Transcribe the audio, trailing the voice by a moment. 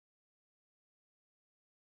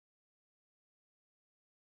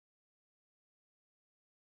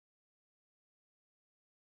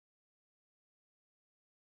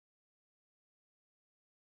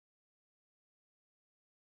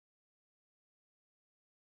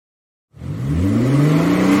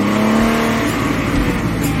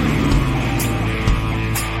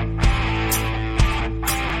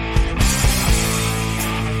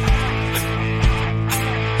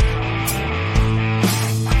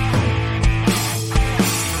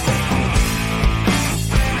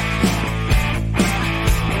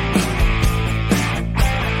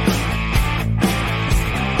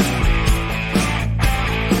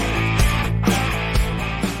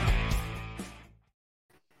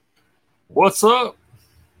What's up?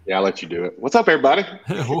 Yeah, I'll let you do it. What's up, everybody?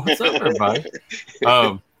 What's up, everybody?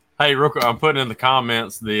 Hey, real quick, I'm putting in the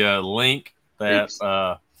comments the link that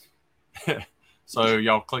so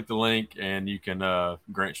y'all click the link and you can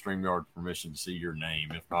grant StreamYard permission to see your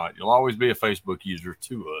name. If not, you'll always be a Facebook user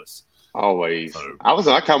to us. Always. So,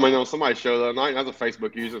 I commented on somebody's show the other night. I was a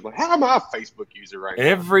Facebook user. I was like, how am I a Facebook user right now?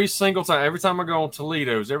 Every single time. Every time I go on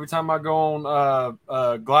Toledo's, every time I go on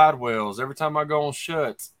Glidewells, every time I go on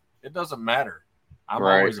Shuts, it doesn't matter. I'm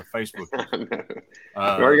always a Facebook user. We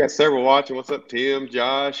already got several watching. What's up, Tim,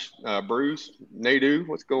 Josh, Bruce, Nadu?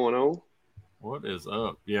 What's going on? What is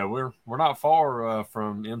up? Yeah, we're not far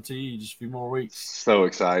from MTE. Just a few more weeks. So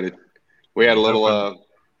excited. We had a little.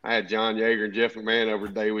 I had John Yeager and Jeff McMahon over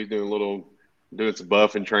today. We was doing some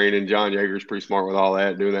buffing training. John Yeager's pretty smart with all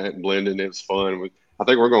that, doing that and blending. It was fun. I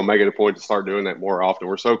think we're going to make it a point to start doing that more often.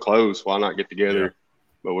 We're so close. Why not get together? Yeah.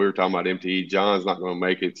 But we were talking about MTE. John's not going to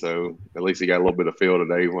make it, so at least he got a little bit of feel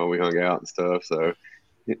today while we hung out and stuff. So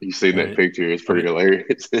you seen that picture? It's pretty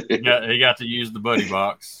hilarious. He got to use the buddy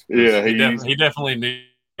box. Yeah, he definitely needs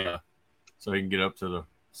so he can get up to the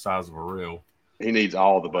size of a reel. He needs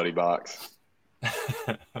all the buddy box.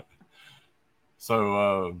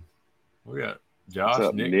 So we got Josh, what's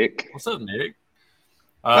up, Nick? What's up, Nick?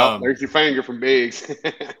 There's your finger from Biggs.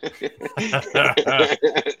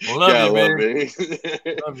 Love you, Biggs.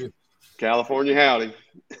 Love you. California howdy.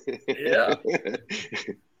 Yeah.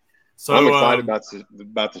 So I'm excited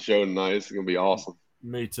about the show tonight. It's going to be awesome.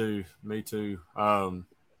 Me too. First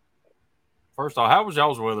off, how was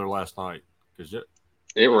y'all's weather last night? Because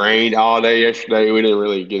it rained all day yesterday. We didn't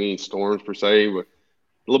really get any storms per se, but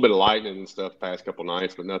a little bit of lightning and stuff past couple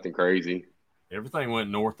nights, but nothing crazy. Everything went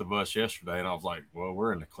north of us yesterday, and I was like, well,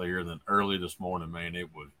 we're in the clear. And then early this morning, man, it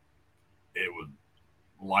was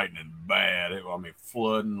lightning bad.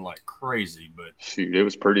 Flooding like crazy. But shoot, it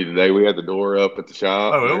was pretty today. We had the door up at the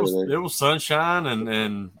shop. Oh, it was sunshine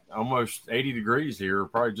and almost 80 degrees here,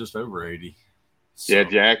 probably just over 80. So, yeah,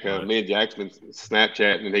 Jack, me and Jack's been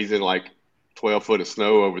Snapchatting, and he's in like 12 foot of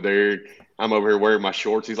snow over there. I'm over here wearing my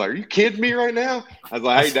shorts. He's like, are you kidding me right now? I was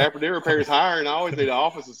like, hey, Dapper Deer Repair's hiring. I always need an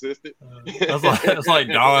office assistant. It's like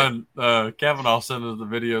Don Kavanaugh sent us the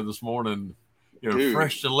video this morning. Dude,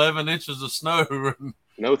 fresh 11 inches of snow.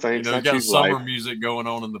 No thanks. Got summer music going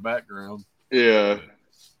on in the background. Yeah.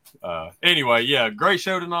 Anyway, yeah, great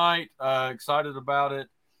show tonight. Excited about it.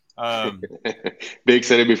 Big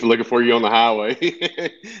said he'd be looking for you on the highway,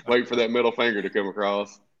 waiting for that middle finger to come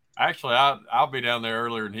across. Actually, I'll be down there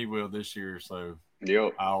earlier than he will this year, so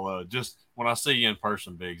yep. I'll just when I see you in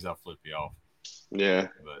person, Biggs, I'll flip you off. Yeah,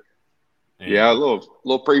 but anyway. Yeah, a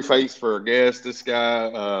little preface for our guest. This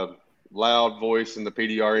guy, loud voice in the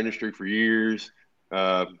PDR industry for years.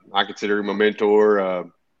 I consider him a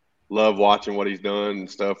mentor. Love watching what he's done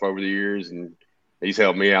and stuff over the years, and he's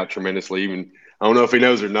helped me out tremendously. Even I don't know if he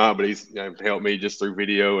knows or not, but he's helped me just through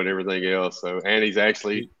video and everything else. So, and he's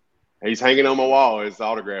hanging on my wall. His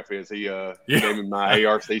autograph is. He gave me my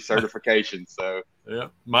ARC certification. So yeah,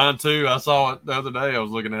 mine too. I saw it the other day. I was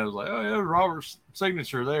looking at it. I was like, oh yeah, Robert's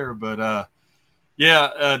signature there. But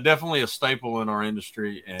definitely a staple in our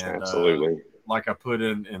industry. And absolutely, like I put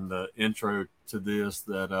in the intro to this,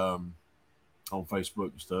 that on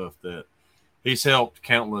Facebook and stuff, that he's helped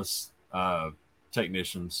countless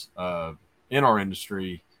technicians in our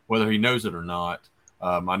industry, whether he knows it or not.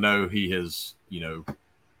 I know he has,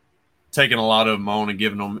 taking a lot of them on and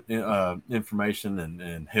giving them information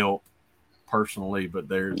and help personally, but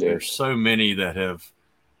there's so many that have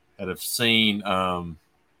seen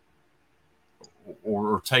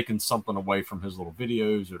or taken something away from his little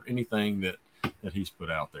videos or anything that he's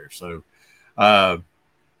put out there. So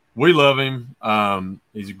we love him.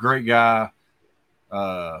 He's a great guy.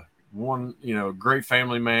 Great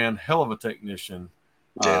family man, hell of a technician.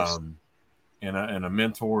 Yes. And a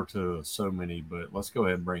mentor to so many, but let's go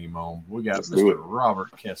ahead and bring him on. We got Mr.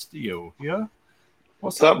 Robert Castillo. Yeah,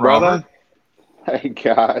 what's up, brother? Hey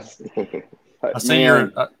guys, I see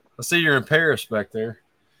you're in Paris back there.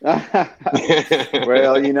 Well,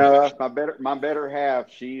 my better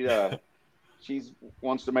half. She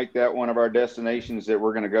wants to make that one of our destinations that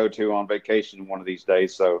we're going to go to on vacation one of these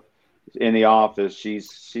days. So in the office,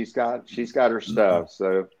 she's got her stuff.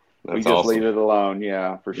 So we just awesome. Leave it alone.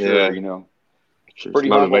 Yeah, for sure. Yeah. Pretty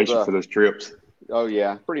motivation for those trips. Oh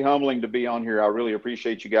yeah, pretty humbling to be on here. I really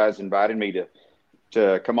appreciate you guys inviting me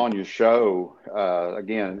to come on your show.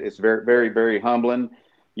 Again, it's very, very, very humbling.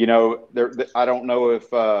 I don't know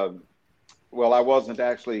if I wasn't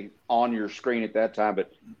actually on your screen at that time,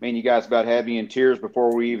 but you guys about had me in tears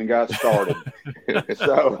before we even got started.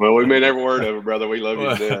 So well, we meant every word of it, brother. We love you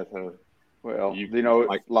to death. Huh? Well,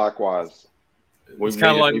 likewise. It's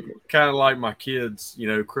kind of like my kids,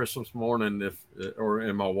 Christmas morning,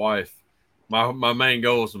 and my wife. My main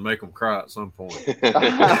goal is to make them cry at some point.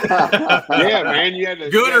 Yeah, man, you had to,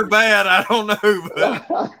 good or bad, I don't know.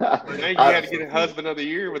 But man, you had to get a husband of the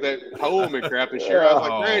year with that poem and crap this year. I was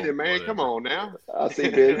like, Brandon, man, whatever. Come on now. I see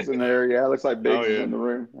Biggs in there. Yeah, looks like Biggs is in the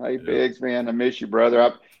room. Hey, Biggs, man, I miss you,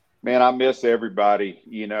 brother. I miss everybody.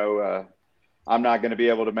 I'm not going to be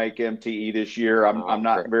able to make MTE this year. I'm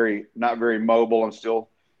not very mobile. I'm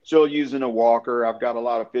still using a walker. I've got a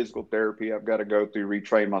lot of physical therapy I've got to go through,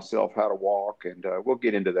 retrain myself how to walk, and we'll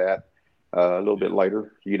get into that a little bit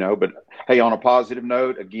later, But hey, on a positive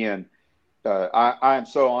note, again, I am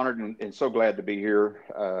so honored and so glad to be here.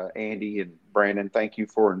 Andy and Brandon, thank you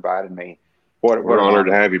for inviting me. We're honored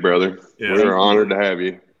to have you, brother. Yeah, we're honored to have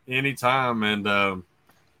you. Anytime, and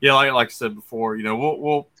like I said before,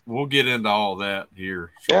 we'll get into all that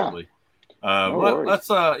here shortly. Let's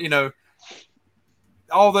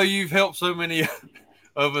although you've helped so many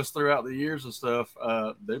of us throughout the years and stuff,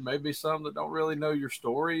 there may be some that don't really know your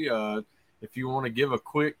story. If you want to give a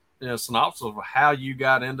quick synopsis of how you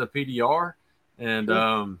got into PDR, and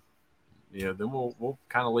then we'll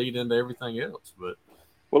kind of lead into everything else. But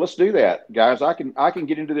let's do that, guys. I can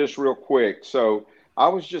get into this real quick. So I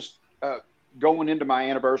was just going into my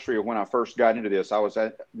anniversary of when I first got into this. I was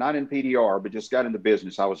not in PDR, but just got into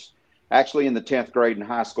business. I was actually in the 10th grade in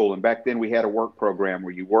high school. And back then we had a work program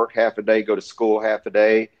where you work half a day, go to school half a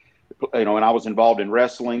day, and I was involved in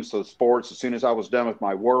wrestling. So sports, as soon as I was done with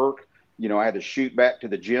my work, I had to shoot back to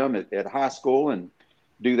the gym at high school and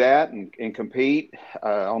do that and compete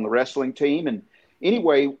on the wrestling team. And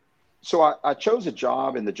anyway, so I chose a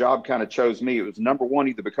job, and the job kind of chose me. It was number one,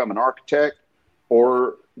 either become an architect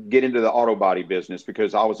or get into the auto body business,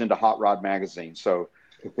 because I was into Hot Rod magazine. So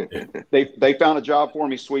they found a job for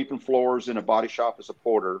me sweeping floors in a body shop as a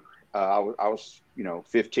porter. I was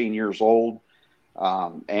 15 years old,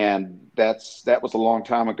 and that was a long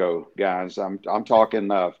time ago, guys. I'm talking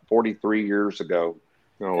 43 years ago.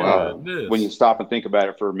 Oh wow! When you stop and think about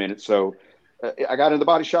it for a minute. So I got in the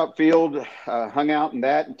body shop field, hung out in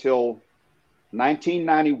that until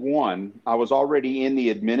 1991. I was already in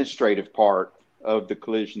the administrative part of the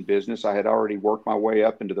collision business. I had already worked my way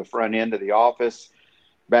up into the front end of the office.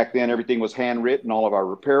 Back then, everything was handwritten, all of our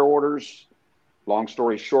repair orders. Long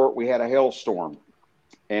story short, we had a hailstorm.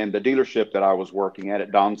 And the dealership that I was working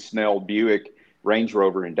at Don Snell Buick Range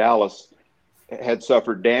Rover in Dallas, had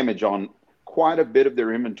suffered damage on quite a bit of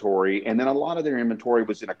their inventory. And then a lot of their inventory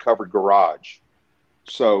was in a covered garage.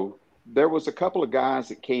 So there was a couple of guys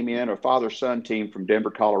that came in, a father-son team from Denver,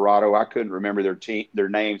 Colorado. I couldn't remember their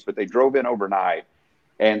names, but they drove in overnight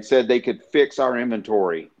and said they could fix our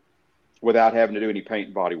inventory without having to do any paint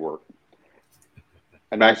and body work.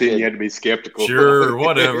 And back then you had to be skeptical. Sure,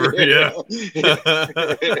 whatever. Yeah.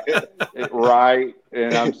 Right.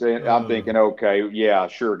 And I'm thinking, okay, yeah,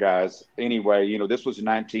 sure, guys. Anyway, this was in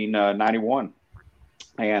 1991.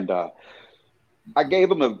 And I gave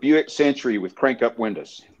them a Buick Century with crank up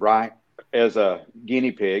windows, right, as a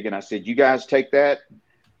guinea pig. And I said, you guys take that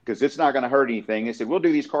because it's not going to hurt anything. They said, we'll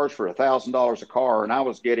do these cars for $1,000 a car. And I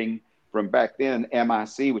was getting from back then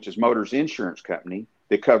MIC, which is Motors Insurance Company,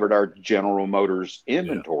 that covered our General Motors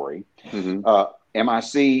inventory. Yeah. Mm-hmm.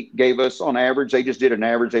 MIC gave us on average, they just did an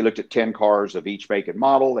average. They looked at 10 cars of each make and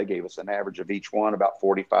model. They gave us an average of each one, about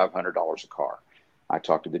 $4,500 a car. I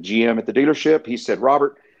talked to the GM at the dealership. He said,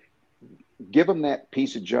 Robert, give them that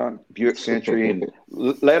piece of junk Buick Century and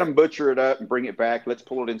let them butcher it up and bring it back. Let's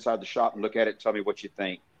pull it inside the shop and look at it and tell me what you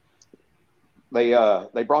think. They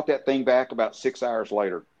brought that thing back about 6 hours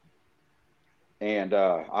later. And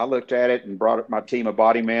I looked at it and brought up my team of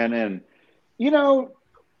body men, and,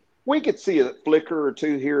 we could see a flicker or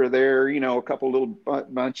two here or there, a couple little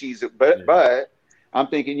munchies, but I'm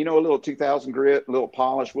thinking, a little 2000 grit, a little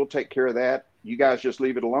polish, we'll take care of that. You guys just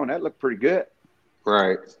leave it alone. That looked pretty good.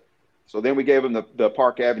 Right. So then we gave them the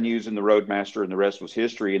Park Avenues and the Roadmaster, and the rest was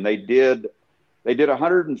history. And they did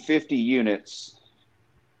 150 units,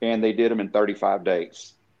 and they did them in 35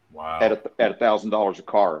 days. Wow. At $1,000 a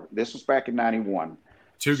car. This was back in 91.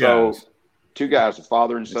 Two guys, a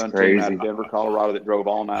father and son team out of Denver, Colorado, that drove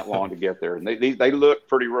all night long to get there. And they looked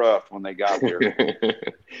pretty rough when they got there.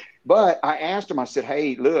 But I asked them, I said,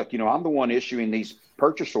 hey, look, I'm the one issuing these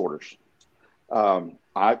purchase orders.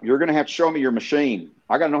 You're going to have to show me your machine.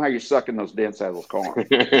 I got to know how you're sucking those dents out of those cars.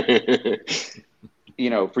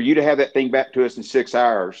 For you to have that thing back to us in 6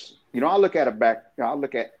 hours. I look at it back. I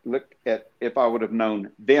look at if I would have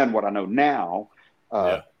known then what I know now.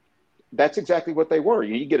 That's exactly what they were.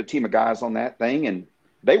 You get a team of guys on that thing, and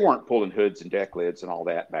they weren't pulling hoods and deck lids and all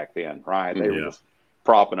that back then, right? They were just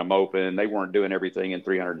propping them open. They weren't doing everything in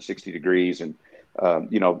 360 degrees. And,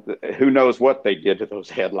 who knows what they did to those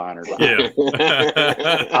headliners. Yeah.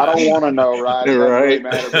 I don't want to know, right? It doesn't really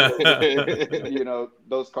matter because,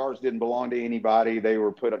 those cars didn't belong to anybody. They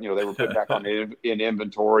were put back on in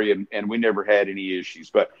inventory, and we never had any issues.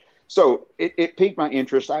 But so it piqued my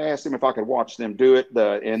interest. I asked them if I could watch them do it.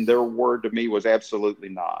 And their word to me was absolutely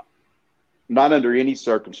not under any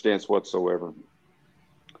circumstance whatsoever.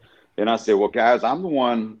 And I said, well, guys, I'm the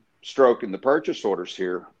one stroking the purchase orders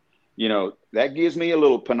here. That gives me a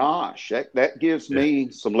little panache. That gives me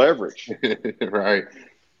some leverage. Right.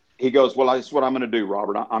 He goes, well, that's what I'm going to do,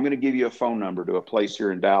 Robert. I'm going to give you a phone number to a place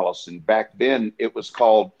here in Dallas. And back then it was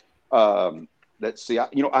called, let's see,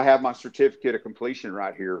 I have my certificate of completion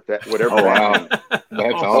right here. That whatever. Oh, wow.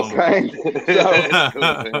 That's awesome. Okay.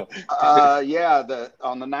 So,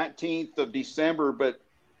 on the 19th of December, but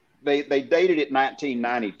they dated it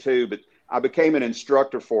 1992, but I became an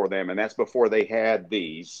instructor for them, and that's before they had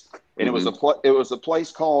these. And it was a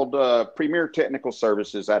place called Premier Technical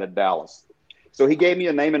Services out of Dallas. So he gave me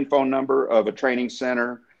a name and phone number of a training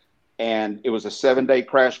center, and it was a 7-day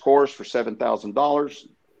crash course for $7,000.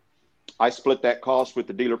 I split that cost with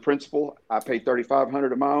the dealer principal. I paid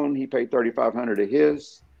 $3,500 of my own. He paid $3,500 of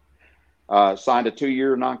his. Signed a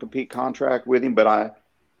 2-year non-compete contract with him. But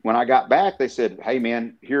when I got back, they said, hey,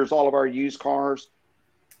 man, here's all of our used cars.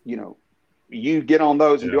 You get on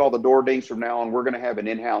those and do all the door dings from now on. We're going to have an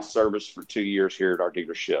in-house service for 2 years here at our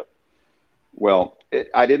dealership. Well,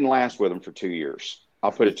 I didn't last with them for 2 years.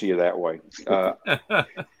 I'll put it to you that way.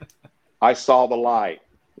 I saw the light.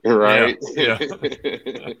 Right. Yeah.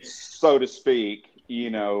 So to speak,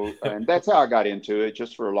 and that's how I got into it,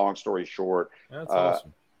 just for a long story short. That's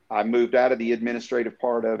awesome. I moved out of the administrative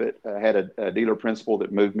part of it. I had a dealer principal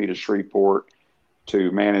that moved me to Shreveport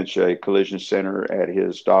to manage a collision center at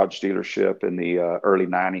his Dodge dealership in the early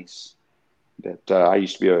 90s. That I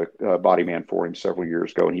used to be a body man for him several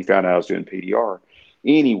years ago, and he found out I was doing PDR.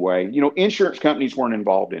 Anyway, insurance companies weren't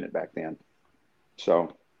involved in it back then.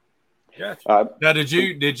 So, gotcha. Now, did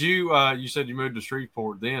you you said you moved to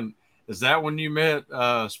Shreveport then? Is that when you met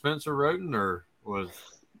Spencer Roden, or was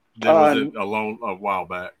it a while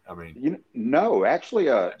back? I mean, no, actually,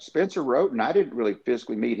 Spencer Roden, I didn't really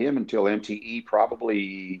physically meet him until MTE,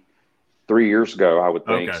 probably 3 years ago, I would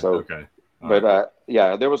think. Okay. But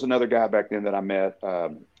there was another guy back then that I met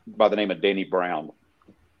by the name of Danny Brown.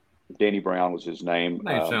 Danny Brown was his name.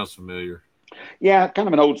 Name sounds familiar. Yeah, kind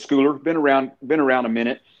of an old schooler. Been around a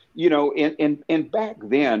minute. And back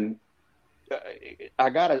then, I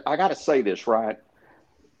gotta say this, right?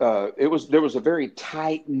 There was a very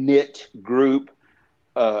tight knit group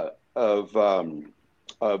there was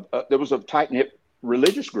a tight knit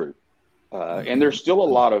religious group, and there's still a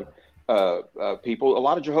lot of people, a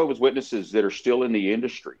lot of Jehovah's Witnesses that are still in the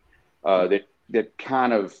industry that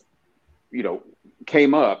kind of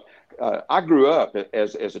came up. I grew up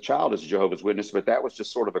as a child as a Jehovah's Witness, but that was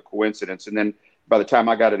just sort of a coincidence. And then by the time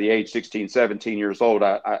I got to the age 16, 17 years old,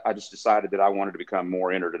 I just decided that I wanted to become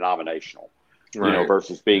more interdenominational,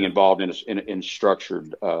 versus being involved in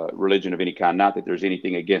structured religion of any kind. Not that there's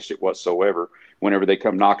anything against it whatsoever. Whenever they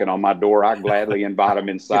come knocking on my door, I gladly invite them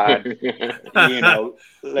inside.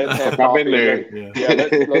 Let's have coffee. I've been there.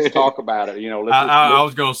 Let's talk about it. I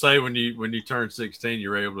was going to say when you turned 16, you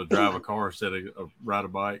were able to drive a car instead of ride a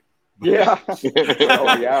bike. Yeah. Or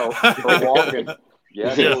walking.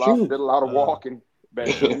 Yeah, did a lot of walking. But,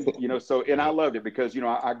 so, and I loved it because,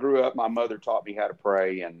 I grew up, my mother taught me how to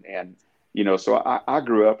pray and so I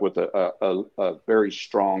grew up with a very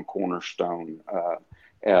strong cornerstone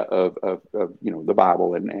of the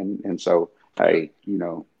Bible. And so, hey,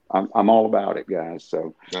 I'm all about it, guys.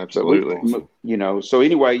 So absolutely. So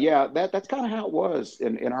anyway, that's kind of how it was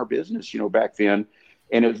in our business, back then.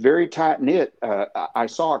 And it was very tight knit. I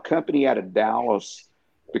saw a company out of Dallas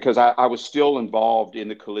because I was still involved in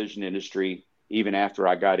the collision industry even after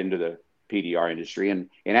I got into the PDR industry, and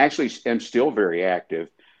actually am still very active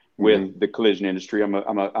with the collision industry. I'm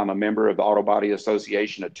a member of the Auto Body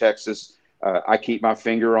Association of Texas. I keep my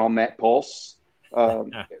finger on that pulse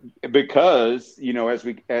because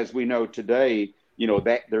as we know today,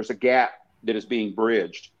 that there's a gap that is being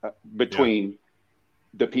bridged between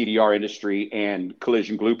the PDR industry and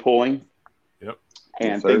collision glue pulling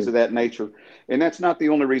and things of that nature. And that's not the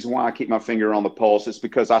only reason why I keep my finger on the pulse. It's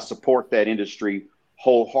because I support that industry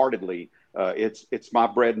wholeheartedly. It's my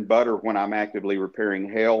bread and butter when I'm actively repairing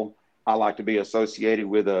hail. I like to be associated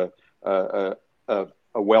with a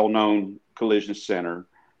well-known collision center.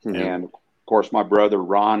 And of course, my brother,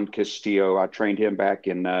 Ron Castillo, I trained him back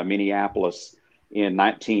in Minneapolis. in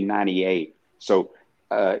 1998. So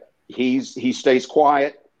he stays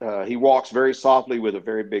quiet. He walks very softly with a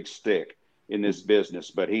very big stick in this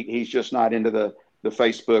business, but he's just not into the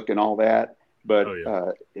Facebook and all that. But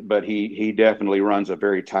but he definitely runs a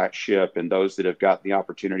very tight ship, and those that have got the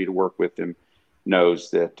opportunity to work with him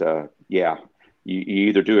knows that you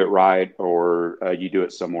either do it right or you do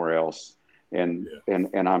it somewhere else. And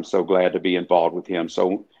I'm so glad to be involved with him.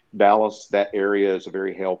 So Dallas, that area is a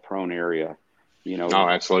very hail-prone area. You know. Oh,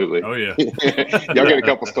 absolutely. Oh yeah. Y'all get a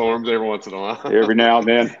couple storms every once in a while. Every now and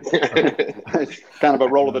then. It's kind of a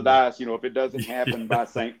roll of the dice. You know, if it doesn't happen by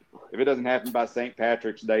St.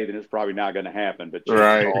 Patrick's Day, then it's probably not going to happen. But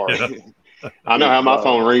right. I know how my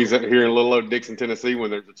phone rings here in little old Dixon, Tennessee, when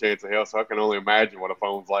there's a chance of hail. So I can only imagine what a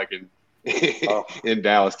phone's like in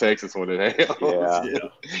Dallas, Texas, when it hails. Yeah.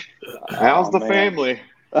 How's the family?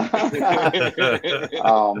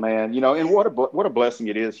 Oh man, you know, and what a blessing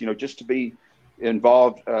it is, you know, just to be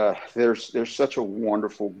involved. There's such a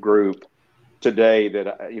wonderful group today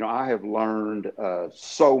that, you know, I have learned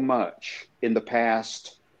so much in the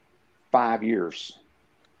past 5 years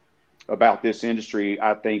about this industry,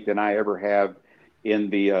 I think, than I ever have in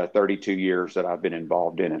the 32 years that I've been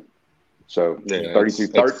involved in it. So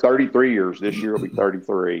 33 years. This year will be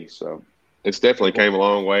 33. So it's definitely came a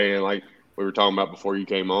long way. And like we were talking about before you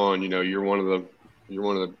came on, you know, you're one of the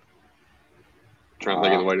trying to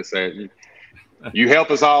think of the way to say it. You help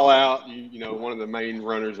us all out. You know, one of the main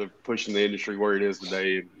runners of pushing the industry where it is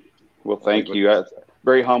today. Well, thank you. I'm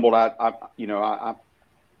very humbled. I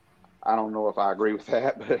don't know if I agree with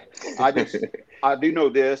that, but I do know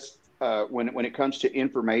this. When it comes to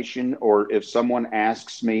information, or if someone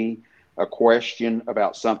asks me a question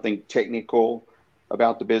about something technical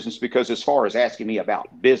about the business, because as far as asking me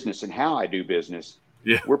about business and how I do business,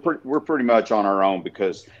 we're pretty much on our own,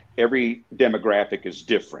 because every demographic is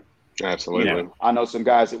different. Absolutely. You know, I know some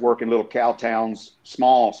guys that work in little cow towns,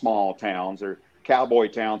 small towns, or cowboy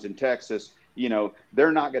towns in Texas. You know,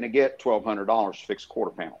 they're not going to get $1,200 to fix a quarter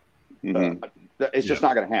panel. Mm-hmm. It's just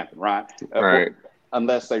not going to happen, right? Right.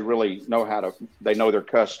 Unless they really know they know their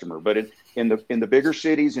customer. But in the bigger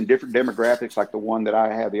cities and different demographics, like the one that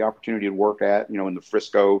I have the opportunity to work at, you know, in the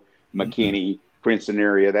Frisco, McKinney, Princeton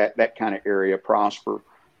area, that kind of area, Prosper.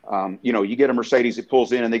 You know, you get a Mercedes that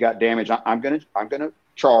pulls in and they got damage. I'm gonna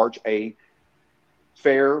charge a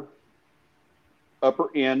fair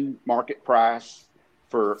upper end market price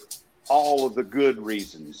for all of the good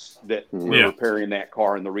reasons that we're repairing that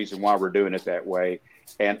car and the reason why we're doing it that way.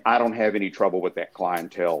 And I don't have any trouble with that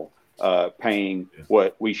clientele paying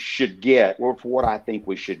what we should get, or for what I think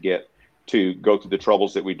we should get, to go through the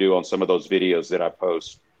troubles that we do on some of those videos that I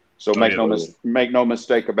post. So make no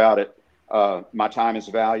mistake about it. My time is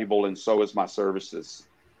valuable, and so is my services.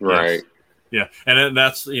 Right. Yeah. And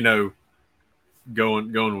that's, you know,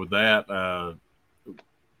 going with that, the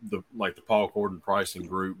Paul Corden pricing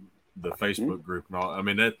group, the Facebook group and all. I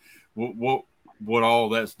mean, that what all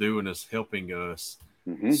that's doing is helping us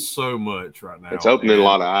so much right now. It's opening a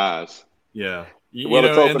lot of eyes. Yeah. Well,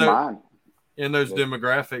 it's opened mine. In those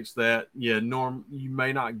demographics that, you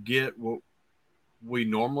may not get what we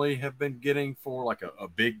normally have been getting for like a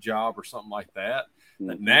big job or something like that.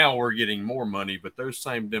 That now we're getting more money, but those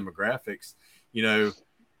same demographics, you know,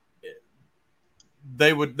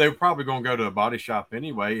 they're probably going to go to a body shop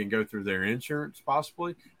anyway and go through their insurance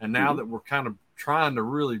possibly. And now that we're kind of trying to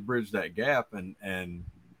really bridge that gap and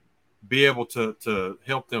be able to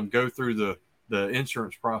help them go through the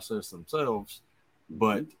insurance process themselves,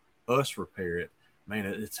 but us repair it, man,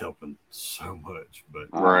 it's helping so much. But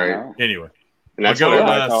anyway. And that's what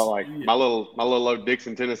I call like my little old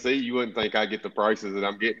Dixon, Tennessee. You wouldn't think I get the prices that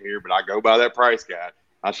I'm getting here, but I go by that price guide.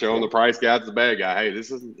 I show them the price guide to the bad guy. Hey,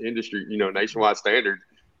 this is an industry, you know, nationwide standard,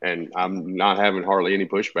 and I'm not having hardly any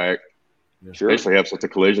pushback. Yeah. Sure. Especially helps with the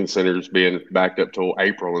collision centers being backed up till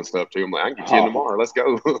April and stuff too. I'm like, I can get you in tomorrow. Let's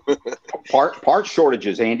go. Part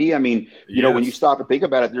shortages, Andy. I mean, you know, when you stop and think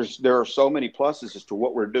about it, there are so many pluses as to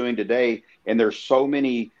what we're doing today, and there's so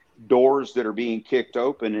many doors that are being kicked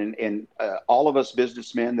open, and all of us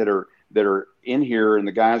businessmen that are in here, and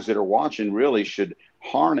the guys that are watching, really should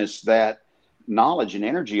harness that knowledge and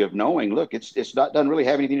energy of knowing, look, it doesn't really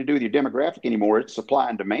have anything to do with your demographic anymore. It's supply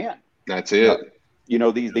and demand. That's it. You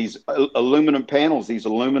know, these aluminum panels, these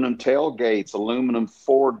aluminum tailgates, aluminum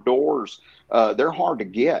forward doors, they're hard to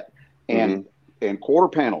get, and quarter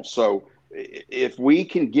panels. So if we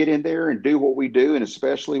can get in there and do what we do, and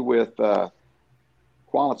especially with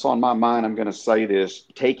while it's on my mind, I'm going to say this,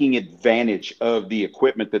 taking advantage of the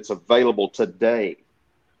equipment that's available today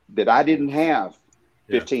that I didn't have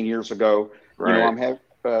 15 years ago. Right. You know,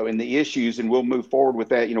 and the issues, and we'll move forward with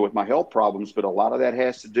that, with my health problems. But a lot of that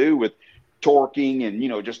has to do with torquing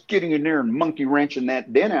and, just getting in there and monkey wrenching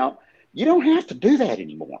that dent out. You don't have to do that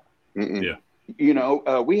anymore. Yeah.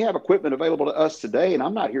 We have equipment available to us today, and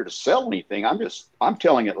I'm not here to sell anything. I'm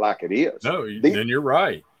telling it like it is. No, then you're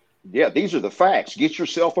right. Yeah, these are the facts. Get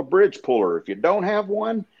yourself a bridge puller. If you don't have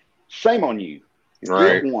one, shame on you.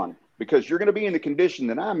 Right. Get one, because you're going to be in the condition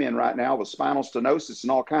that I'm in right now with spinal stenosis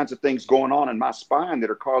and all kinds of things going on in my spine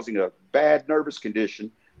that are causing a bad nervous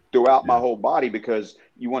condition throughout my whole body, because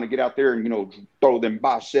you want to get out there and, throw them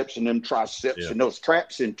biceps and them triceps and those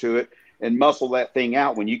traps into it and muscle that thing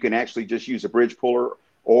out, when you can actually just use a bridge puller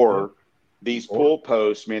or these pull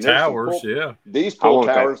posts, man. Towers, These pull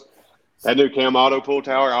towers. That new Cam Auto pull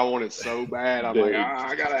tower, I want it so bad. I'm like,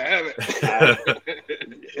 I gotta have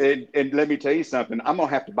it. and let me tell you something. I'm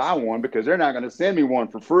gonna have to buy one, because they're not gonna send me one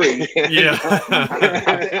for free. Yeah,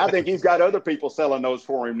 I think he's got other people selling those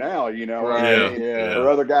for him now. Right. Or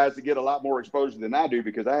other guys that get a lot more exposure than I do,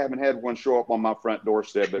 because I haven't had one show up on my front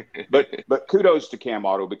doorstep. But kudos to Cam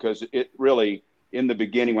Auto, because it really, in the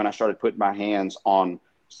beginning, when I started putting my hands on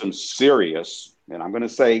some serious, and I'm going to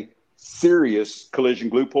say serious, collision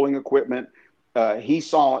glue pulling equipment, he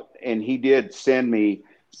saw it, and he did send me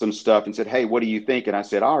some stuff and said, "Hey, what do you think?" And I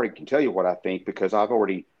said, "I already can tell you what I think, because I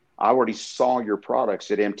already saw your products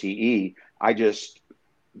at MTE. I just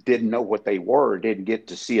didn't know what they were, didn't get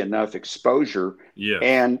to see enough exposure." Yeah.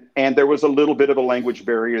 And there was a little bit of a language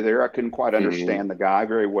barrier there. I couldn't quite understand the guy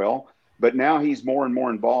very well, but now he's more and more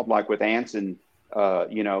involved, like with Anson.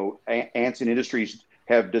 Anson Industries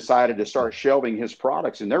have decided to start shelving his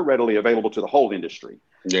products, and they're readily available to the whole industry.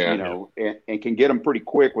 And can get them pretty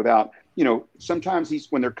quick without, sometimes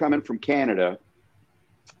when they're coming from Canada,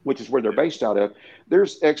 which is where they're based out of,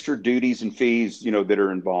 there's extra duties and fees, that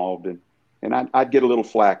are involved. And I'd get a little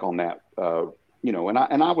flack on that,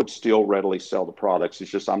 and I would still readily sell the products.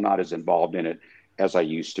 It's just, I'm not as involved in it as I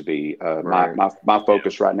used to be. My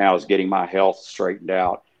focus right now is getting my health straightened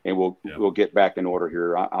out, and we'll get back in order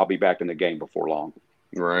here. I'll be back in the game before long.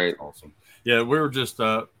 Right. Awesome. Yeah. We were just,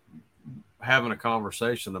 having a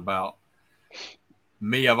conversation about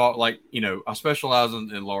me. I specialize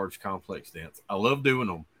in large complex dents. I love doing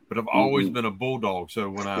them, but I've always been a bulldog. So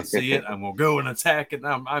when I see it, I'm going to go and attack it.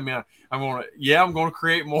 I'm going to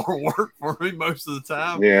create more work for me most of the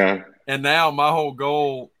time. Yeah. And now my whole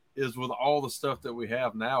goal is, with all the stuff that we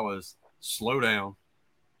have now, is slow down.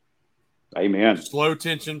 Amen. Slow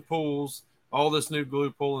tension pulls, all this new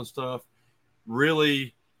glue pulling stuff.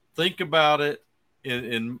 Really think about it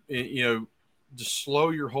and just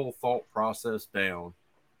slow your whole thought process down,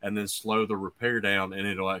 and then slow the repair down, and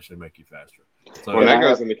it'll actually make you faster. So that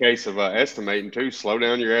goes in the case of estimating too. Slow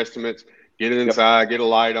down your estimates, get it inside, get a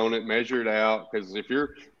light on it, measure it out. Because if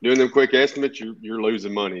you're doing them quick estimates, you're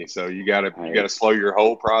losing money. So you gotta slow your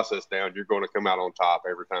whole process down. You're going to come out on top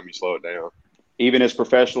every time you slow it down. Even as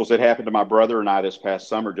professionals, it happened to my brother and I this past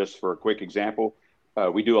summer. Just for a quick example,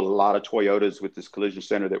 we do a lot of Toyotas with this collision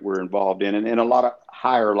center that we're involved in, and a lot of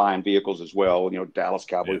higher line vehicles as well. Dallas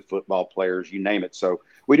Cowboys football players, you name it. So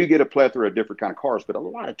we do get a plethora of different kind of cars, but a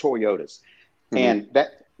lot of Toyotas. And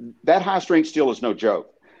that high strength steel is no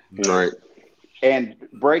joke. Right. And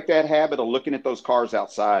break that habit of looking at those cars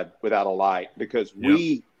outside without a light, because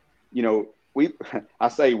I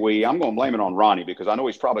say I'm going to blame it on Ronnie, because I know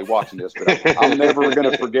he's probably watching this, but I'm never going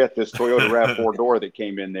to forget this Toyota RAV4 door that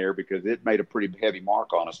came in there, because it made a pretty heavy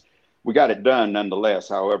mark on us. We got it done nonetheless.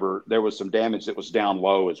 However, there was some damage that was down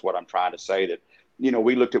low, is what I'm trying to say. That,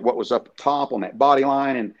 we looked at what was up top on that body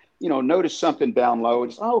line, and, noticed something down low,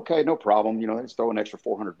 and just, okay, no problem. Let's throw an extra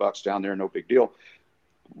 $400 down there. No big deal.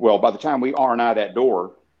 Well, by the time we R&I that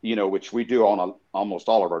door, which we do on almost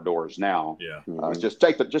all of our doors now. Yeah. Just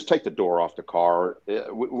take the door off the car.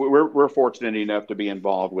 We're fortunate enough to be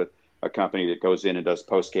involved with a company that goes in and does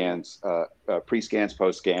post scans, pre-scans,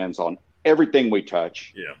 post scans on everything we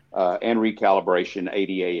touch. Yeah. And recalibration,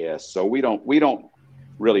 ADAS. So we don't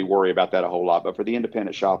really worry about that a whole lot. But for the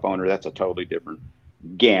independent shop owner, that's a totally different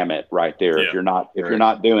gamut right there. Yeah. If you're not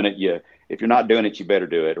doing it, you better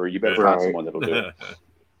do it, or you better find someone that'll do it.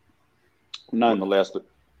 Nonetheless, but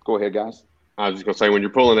go ahead, guys. I was just going to say, when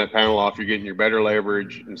you're pulling that panel off, you're getting your better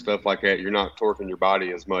leverage and stuff like that. You're not torquing your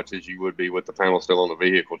body as much as you would be with the panel still on the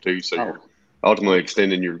vehicle too. So you're ultimately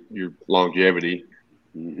extending your longevity.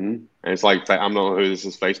 And it's like, I don't know who this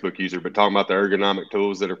is, Facebook user, but talking about the ergonomic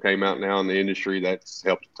tools that have came out now in the industry, that's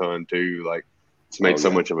helped a ton too. Like, it's made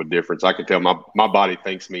so much of a difference. I can tell my body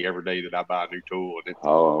thanks me every day that I buy a new tool.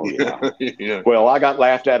 Well, I got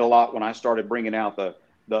laughed at a lot when I started bringing out the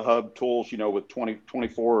hub tools, with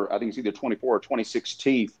 24, I think it's either 24 or 26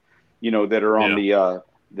 teeth, that are on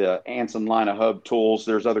the Anson line of hub tools.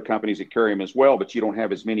 There's other companies that carry them as well, but you don't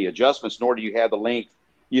have as many adjustments, nor do you have the length,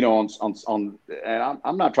 on and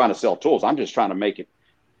I'm not trying to sell tools. I'm just trying to make it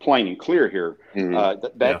plain and clear here.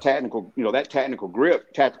 Tactical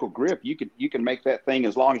grip, you can make that thing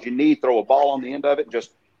as long as you need, throw a ball on the end of it,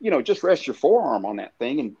 and just rest your forearm on that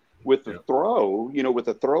thing. And with the throw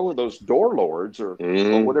of those door lords or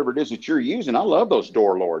whatever it is that you're using, I love those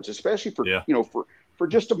door lords, especially for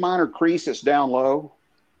just a minor crease that's down low,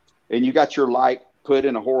 and you got your light put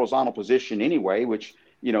in a horizontal position anyway, which,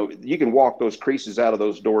 you can walk those creases out of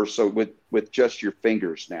those doors. So with just your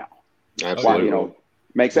fingers now, absolutely.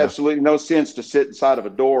 Makes absolutely no sense to sit inside of a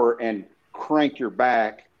door and crank your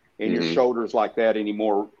back and your shoulders like that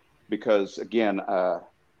anymore. Because again,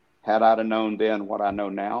 had I known then what I know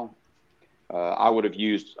now, I would have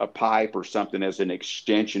used a pipe or something as an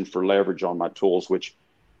extension for leverage on my tools, which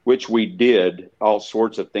we did all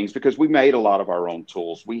sorts of things because we made a lot of our own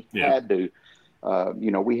tools. We had to,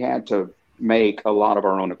 we had to make a lot of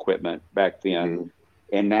our own equipment back then.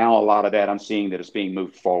 And now a lot of that I'm seeing that it's being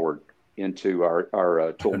moved forward into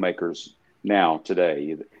our tool makers now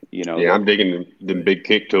today. I'm digging the big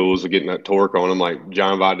kick tools and getting that torque on them, like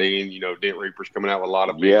John Vidine, Dent Reaper's coming out with a lot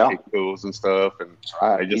of big kick tools and stuff. And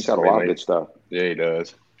he's got a lot of good stuff. Yeah, he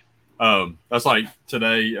does. That's like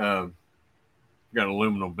today, got an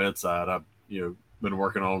aluminum bedside. I've, been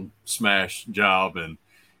working on smash job and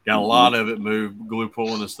got a lot of it moved, glue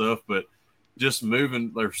pulling and stuff, but just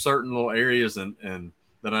moving, there's certain little areas and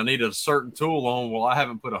that I need a certain tool on. Well, I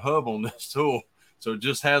haven't put a hub on this tool, so it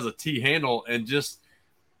just has a T handle, and just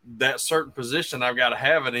that certain position I've got to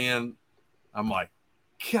have it in. I'm like,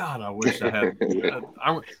 God, I wish I had.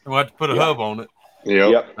 I'm going to have to put a hub on it.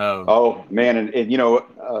 Yep. Oh man,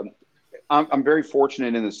 and I'm very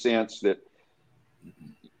fortunate in the sense that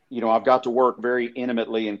I've got to work very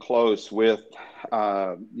intimately and close with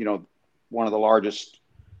one of the largest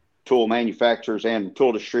tool manufacturers and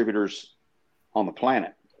tool distributors on the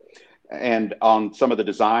planet, and on some of the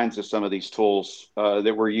designs of some of these tools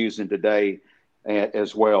that we're using today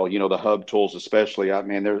as well. The hub tools, especially.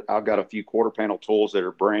 I've got a few quarter panel tools that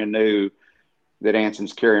are brand new that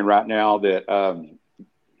Anson's carrying right now that,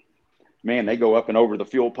 they go up and over the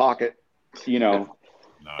fuel pocket,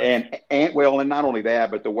 Nice. and not only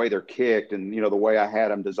that, but the way they're kicked and, the way I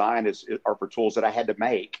had them designed are for tools that I had to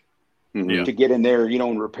make to get in there,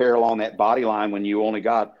 and repair along that body line when you only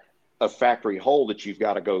got a factory hole that you've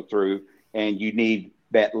got to go through, and you need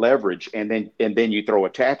that leverage, and then you throw a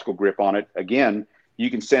tactical grip on it. Again, you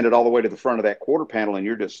can send it all the way to the front of that quarter panel, and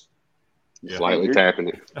you're just slightly tapping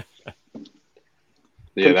it.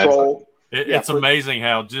 Control. It's amazing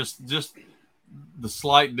how just the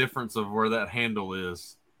slight difference of where that handle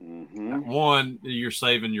is. One, you're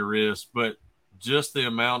saving your wrist, but just the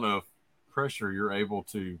amount of pressure you're able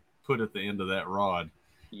to put at the end of that rod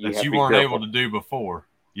that you weren't able to do before.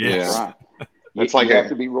 Yes. Yeah, right. It's like you have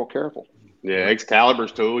to be real careful. Yeah,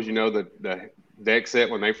 Excalibur's tools, the deck set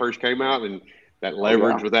when they first came out, and that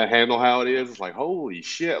leverage with that handle, how it is, it's like, holy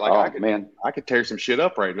shit! Like I could tear some shit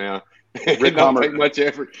up right now. It don't take much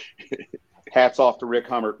effort. Hats off to Rick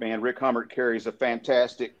Hummert, man. Rick Hummert carries a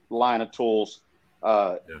fantastic line of tools.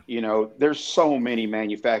 There's so many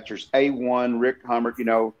manufacturers. A1, Rick Hummert.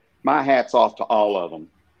 My hat's off to all of them.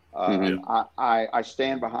 I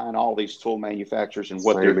stand behind all these tool manufacturers and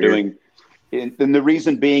what they're doing. And the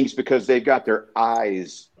reason being is because they've got their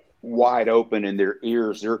eyes wide open and their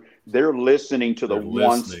ears. They're listening to the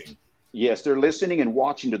wants. Yes, they're listening and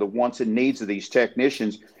watching to the wants and needs of these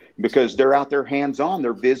technicians, because they're out there hands-on.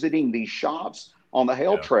 They're visiting these shops on the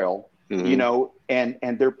Hell Trail,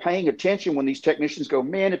 and they're paying attention when these technicians go,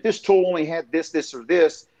 man, if this tool only had this, or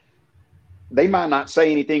this. They might not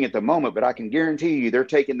say anything at the moment, but I can guarantee you they're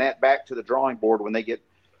taking that back to the drawing board when they get,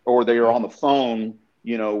 or they are on the phone,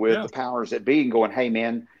 with the powers that be, and going, hey,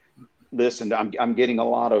 man, listen, I'm getting a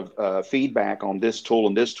lot of feedback on this tool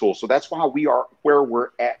and this tool. So that's why we are where we're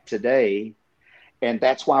at today. And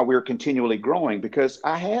that's why we're continually growing, because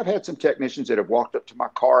I have had some technicians that have walked up to my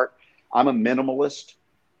cart. I'm a minimalist.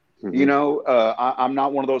 I'm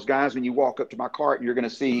not one of those guys when you walk up to my cart and you're going to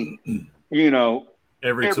see,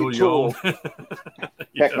 every tool you own.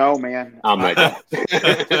 Heck no, man. I'm like that.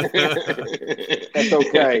 That's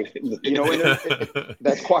okay.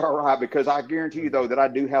 That's quite all right, because I guarantee you, though, that I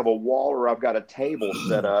do have a wall, or I've got a table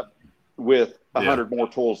set up with 100 more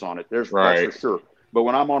tools on it. That's for sure. But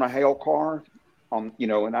when I'm on a hail car, and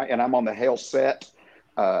I'm on the hail set,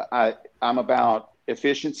 I'm about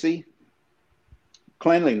efficiency,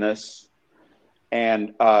 cleanliness,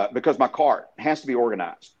 and because my cart has to be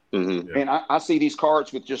organized. And I see these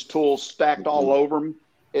carts with just tools stacked all over them,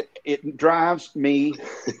 it drives me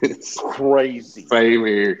crazy. Same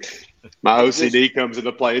here. My OCD comes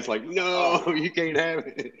into play. It's like, no, you can't have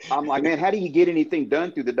it. I'm like, man, how do you get anything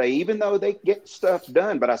done through the day? Even though they get stuff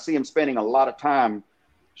done, but I see them spending a lot of time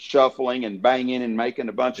shuffling and banging and making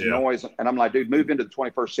a bunch of noise. And I'm like, dude, move into the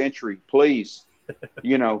 21st century, please.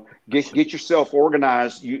 Get yourself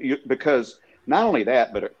organized. Because not only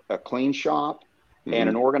that, but a clean shop and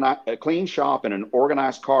a clean shop and an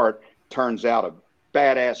organized cart turns out a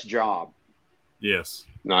badass job. Yes,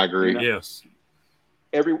 no, I agree. Yes,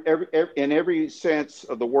 every in every sense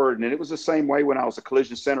of the word. And it was the same way when I was a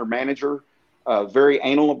collision center manager. Very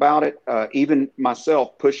anal about it. Even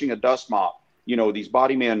myself pushing a dust mop. These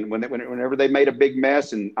body men, whenever they made a big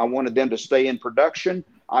mess and I wanted them to stay in production,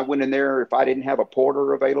 I went in there. If I didn't have a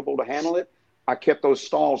porter available to handle it, I kept those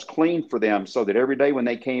stalls clean for them so that every day when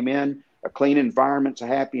they came in, a clean environment's a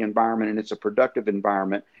happy environment and it's a productive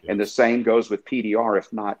environment. And the same goes with PDR,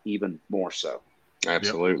 if not even more so.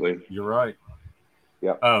 Absolutely. Yep. You're right.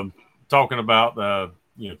 Yeah. Talking about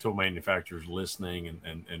tool manufacturers listening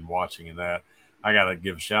and watching and that, I got to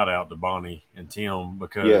give a shout out to Bonnie and Tim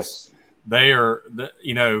because they are,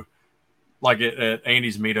 like at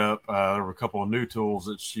Andy's meetup, there were a couple of new tools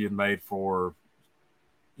that she had made for,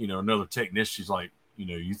 another technician. She's like,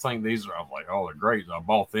 you think these are? I'm like, oh, they're great. I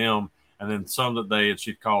bought them, and then some that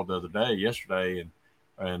she'd called yesterday,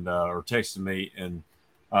 and or texted me, and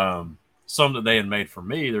some that they had made for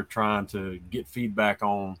me. They're trying to get feedback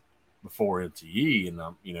on before MTE, and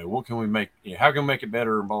what can we make? How can we make it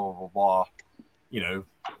better? And blah blah blah blah.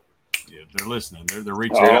 They're listening. They're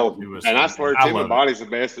reaching out to us. And I swear, Tim and Bonnie's the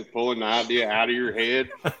best at pulling the idea out of your head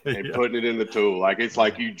and putting it in the tool. Like it's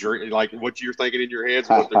like you drink, like what you're thinking in your head is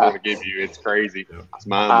what they're going to give you. It's crazy. It's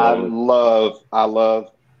mind blowing. I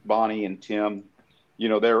love Bonnie and Tim.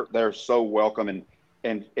 They're so welcome,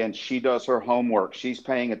 and she does her homework. She's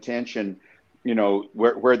paying attention.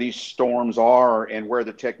 Where these storms are and where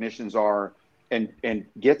the technicians are. And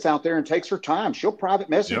gets out there and takes her time. She'll private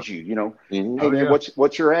message you, hey man,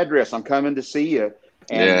 what's your address? I'm coming to see you.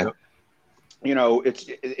 And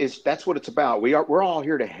it's that's what it's about. We're all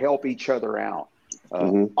here to help each other out.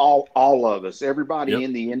 All of us, everybody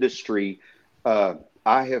in the industry. I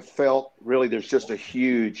have felt really there's just a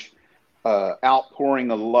huge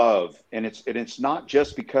outpouring of love, and it's not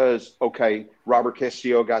just because Robert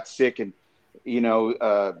Castillo got sick and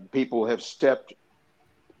people have stepped.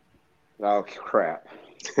 Oh, crap.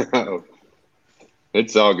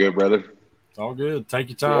 It's all good, brother. It's all good. Take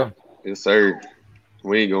your time. Yes, sir.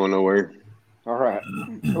 We ain't going nowhere. All right.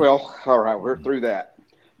 Well, all right. We're through that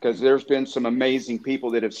because there's been some amazing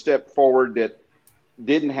people that have stepped forward that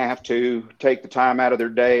didn't have to take the time out of their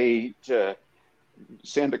day to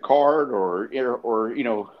send a card or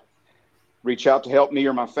reach out to help me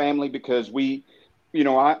or my family because I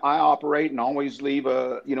operate and always leave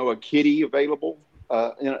a kitty available.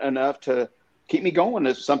 Enough to keep me going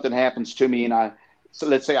if something happens to me so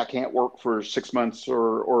let's say I can't work for 6 months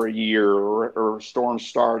or a year or storm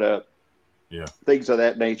startup, things of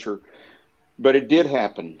that nature. But it did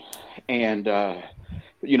happen. And,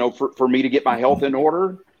 for me to get my health in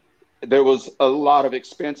order, there was a lot of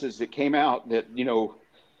expenses that came out that,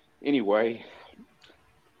 anyway.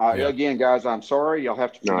 Again, guys, I'm sorry. Y'all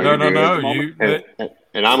have to. No.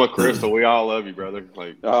 And I'm a Crystal. We all love you, brother.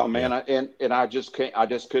 Like, oh man, I just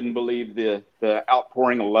couldn't believe the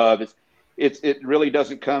outpouring of love. It really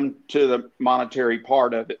doesn't come to the monetary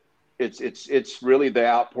part of it. It's really the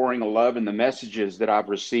outpouring of love and the messages that I've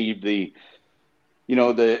received. The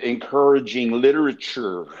encouraging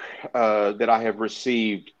literature that I have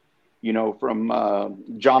received. From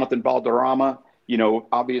Jonathan Valderrama.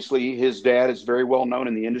 Obviously his dad is very well known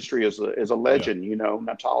in the industry as a legend.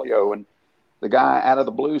 Natalio and. The guy out of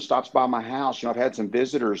the blue stops by my house. I've had some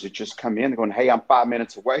visitors that just come in going, hey, I'm 5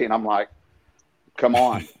 minutes away. And I'm like, come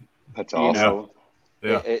on. That's awesome.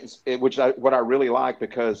 What I really like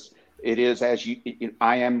because it is as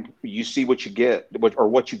you see what you get, or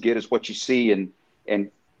what you get is what you see.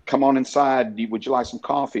 And come on inside. Would you like some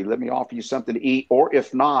coffee? Let me offer you something to eat. Or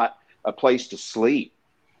if not, a place to sleep.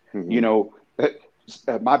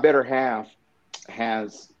 My better half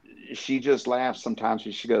she just laughs sometimes.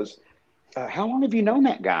 She goes, how long have you known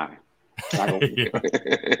that guy? I go,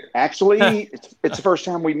 actually, it's the first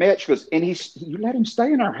time we met. She goes, and you let him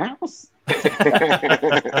stay in our house?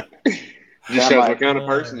 Just shows what kind of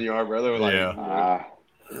person you are, brother.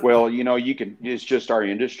 Well, it's just our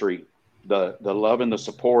industry. The love and the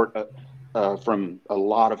support from a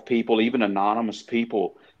lot of people, even anonymous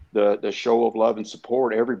people, the show of love and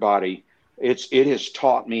support, everybody. It has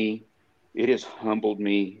taught me, it has humbled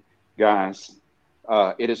me, guys.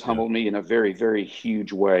 It has humbled me in a very, very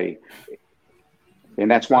huge way. And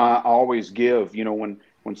that's why I always give,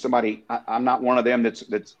 when somebody, I'm not one of them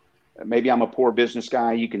that's maybe I'm a poor business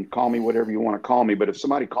guy. You can call me whatever you want to call me. But if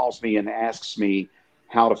somebody calls me and asks me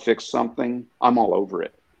how to fix something, I'm all over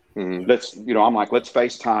it. Mm-hmm. I'm like, let's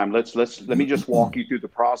FaceTime. Let me just walk you through the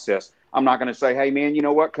process. I'm not going to say, hey man, you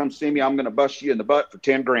know what? Come see me. I'm going to bust you in the butt for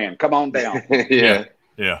 10 grand. Come on down. Yeah.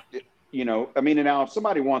 Now if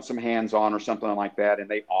somebody wants some hands-on or something like that and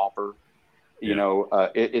they offer,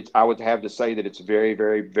 I would have to say that it's very,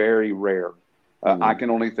 very, very rare. I can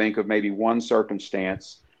only think of maybe one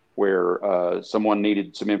circumstance where someone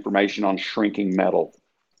needed some information on shrinking metal.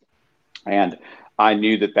 And I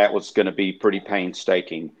knew that was going to be pretty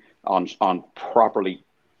painstaking on properly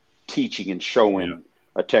teaching and showing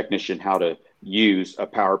a technician how to use a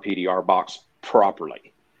power PDR box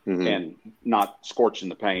properly and not scorching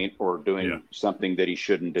the paint or doing something that he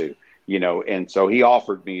shouldn't do. And so he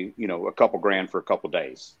offered me, a couple grand for a couple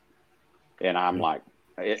days. And I'm like,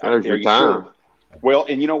 are you sure? Well,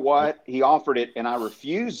 and you know what? He offered it and I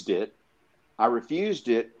refused it.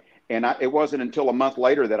 And it wasn't until a month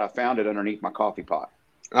later that I found it underneath my coffee pot.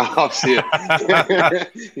 Oh, shit.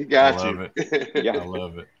 He got you. Yeah, I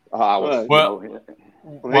love it.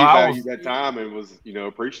 He valued that time and was,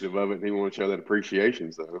 appreciative of it. And he wanted to show that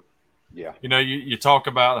appreciation. So, yeah. You talk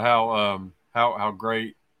about how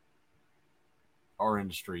great our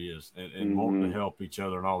industry is and wanting to help each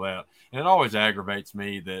other and all that. And it always aggravates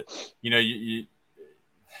me that,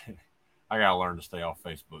 I got to learn to stay off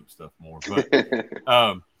Facebook stuff more,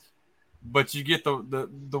 but you get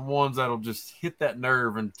the ones that'll just hit that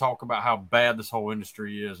nerve and talk about how bad this whole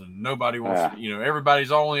industry is and nobody wants to,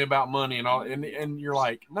 everybody's only about money and all. And you're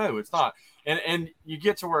like, no, it's not. And you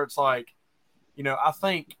get to where it's like, I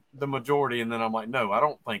think the majority, and then I'm like, no, I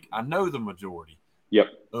don't think I know the majority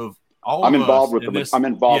of all I'm of involved us with I'm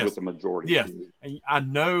involved with the majority. Yes. And I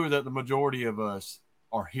know that the majority of us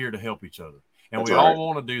are here to help each other. And That's we right. all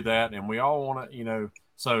want to do that. And we all want to,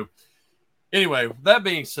 so anyway, that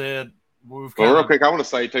being said, real quick, I want to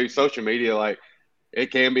say too, social media,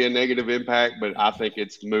 it can be a negative impact, but I think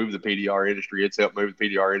it's moved the PDR industry. It's helped move the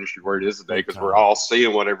PDR industry where it is today because we're all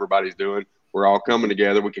seeing what everybody's doing. We're all coming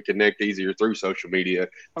together. We can connect easier through social media.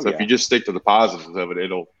 So if you just stick to the positives of it,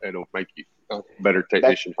 it'll make you a better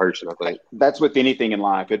technician person, I think. That's with anything in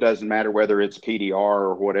life. It doesn't matter whether it's PDR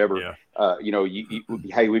or whatever. Yeah.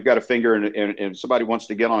 Hey, we've got a finger and somebody wants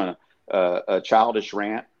to get on a childish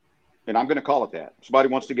rant. And I'm going to call it that. Somebody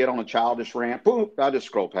wants to get on a childish rant. Boom, I just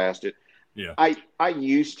scroll past it. Yeah. I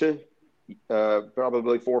used to,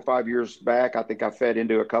 probably 4 or 5 years back, I think I fed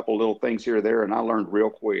into a couple little things here or there, and I learned real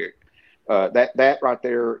quick. That right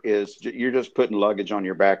there is you're just putting luggage on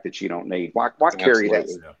your back that you don't need. Why carry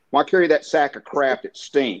that? Why carry that sack of crap that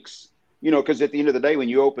stinks? Because at the end of the day, when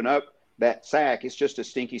you open up that sack, it's just a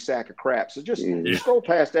stinky sack of crap. So just scroll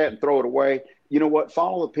past that and throw it away. You know what?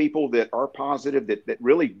 Follow the people that are positive, that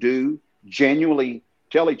really do genuinely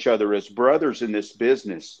tell each other as brothers in this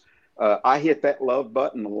business. I hit that love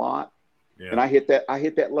button a lot, and I hit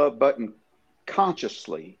that love button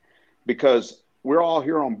consciously because we're all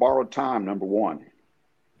here on borrowed time. Number one.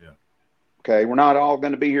 Yeah. Okay. We're not all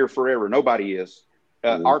going to be here forever. Nobody is.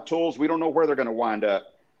 Our tools, we don't know where they're going to wind up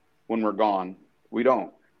when we're gone. We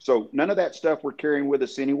don't. So none of that stuff we're carrying with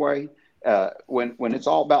us anyway. When it's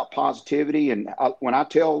all about positivity, and when I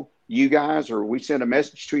tell you guys, or we send a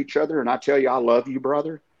message to each other, and I tell you I love you,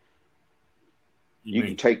 brother, you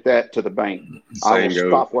can take that to the bank. I will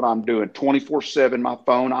stop what I'm doing 24/7. My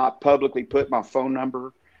phone, I publicly put my phone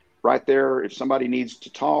number right there. If somebody needs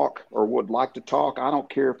to talk or would like to talk, I don't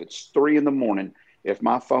care if it's 3 a.m. If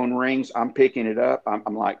my phone rings, I'm picking it up.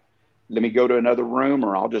 I'm like, let me go to another room,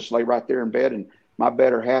 or I'll just lay right there in bed, and my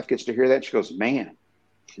better half gets to hear that. She goes, man,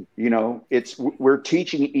 we're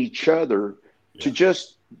teaching each other to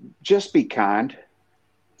just be kind.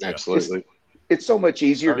 Absolutely. It's so much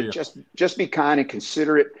easier to just be kind and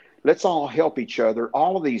considerate. Let's all help each other.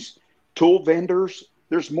 All of these tool vendors,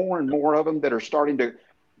 there's more and more of them that are starting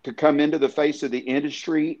to come into the face of the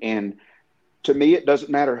industry. And to me, it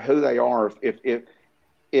doesn't matter who they are.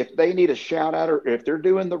 If they need a shout out, or if they're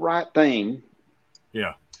doing the right thing.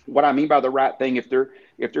 Yeah. What I mean by the right thing, if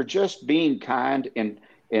they're just being kind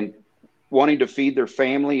and wanting to feed their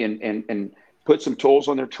family and put some tools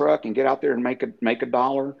on their truck and get out there and make a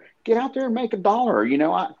dollar, get out there and make a dollar.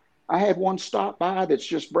 I had one stop by that's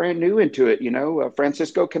just brand new into it,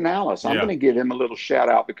 Francisco Canales. I'm going to give him a little shout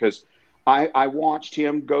out because I watched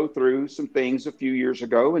him go through some things a few years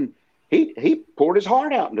ago, and he poured his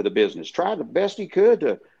heart out into the business, tried the best he could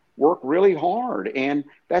to work really hard. And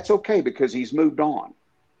that's okay because he's moved on.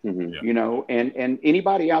 Mm-hmm. You know, and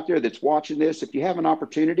anybody out there that's watching this, if you have an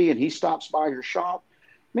opportunity and he stops by your shop,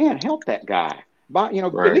 man, help that guy. Buy, you know,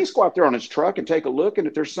 Right. at least go out there on his truck and take a look. And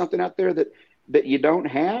if there's something out there that you don't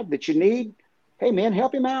have, that you need, hey man,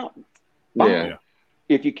 help him out. Buy Yeah. it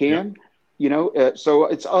if you can. You know, so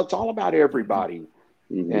it's all about everybody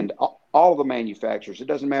and all the manufacturers. It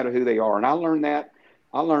doesn't matter who they are. And I learned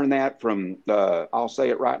that from I'll say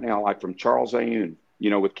it right now, like from Charles Ayoun, you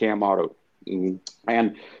know, with Cam Auto.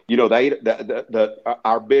 And you know,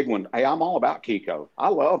 our big one. Hey, I'm all about Kiko. I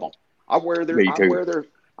love them. I wear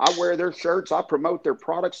their shirts. I promote their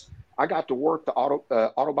products. I got to work the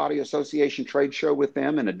Auto Body Association trade show with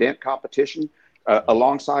them in a dent competition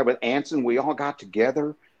alongside with Anson. We all got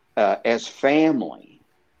together as family,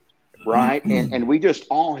 right? And we just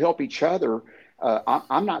all help each other.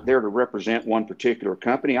 I'm not there to represent one particular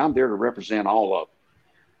company. I'm there to represent all of them.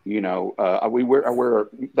 You know, I wear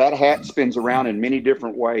that hat spins around in many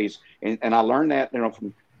different ways, and I learned that, you know,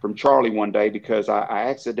 from Charlie one day, because I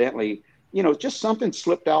accidentally, you know, just something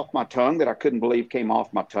slipped off my tongue that I couldn't believe came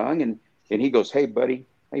off my tongue, and he goes, hey buddy,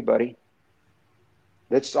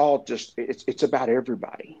 that's all just it's about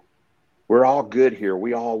everybody. We're all good here.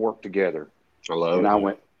 We all work together. I love and it. I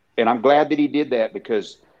went, and I'm glad that he did that,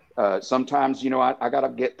 because sometimes, you know, I got to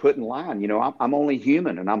get put in line. You know, I'm only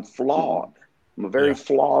human and I'm flawed. I'm a very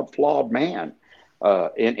flawed man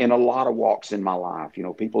in a lot of walks in my life. You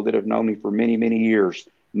know, people that have known me for many, many years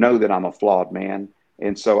know that I'm a flawed man.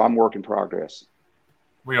 And so I'm work in progress.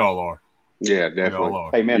 We all are. Yeah, definitely. We all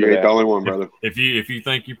are. Amen. You ain't the only one, brother. If you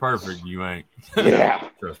think you're perfect, you ain't. Yeah.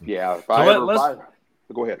 Trust me. Yeah.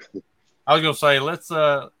 Go ahead. I was gonna say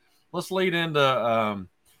let's lead into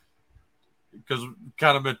because we've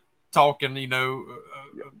kind of been talking, you know,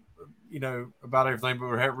 about everything, but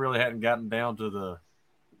we really hadn't gotten down to the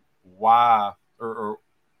why or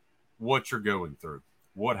what you're going through,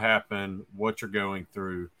 what happened, what you're going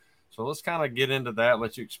through. So let's kind of get into that.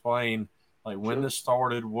 Let you explain like when this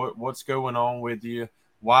started, what's going on with you,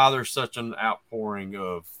 why there's such an outpouring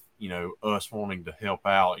of, you know, us wanting to help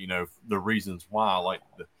out, you know, the reasons why, like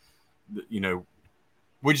you know,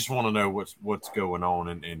 we just want to know what's going on,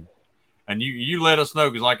 and you let us know,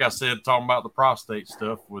 because like I said, talking about the prostate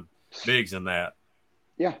stuff with Biggs and that,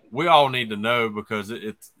 yeah, we all need to know, because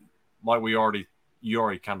it's like you already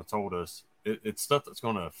kind of told us, it's stuff that's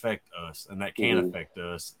going to affect us, and that can affect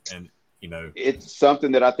us, and you know, it's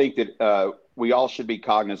something that I think that we all should be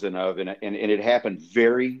cognizant of, and it happened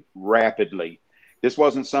very rapidly. This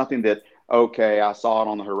wasn't something that, okay, I saw it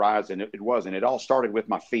on the horizon. It wasn't. It all started with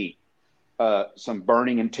my feet. Some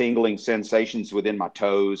burning and tingling sensations within my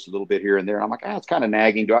toes, a little bit here and there. I'm like, it's kind of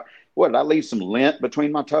nagging. Did I leave some lint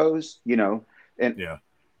between my toes? You know, and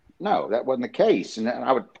no, that wasn't the case. And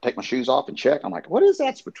I would take my shoes off and check. I'm like, what is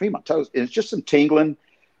that's between my toes? And it's just some tingling.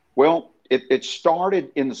 Well, it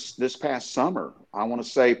started in this past summer. I want to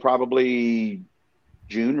say probably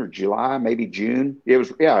June or July, maybe June. It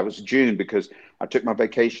was June, because I took my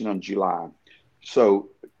vacation on July. So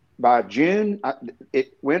by June,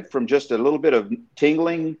 it went from just a little bit of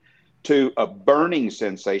tingling to a burning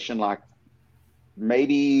sensation, like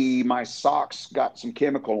maybe my socks got some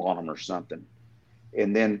chemical on them or something.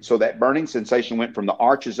 And then, so that burning sensation went from the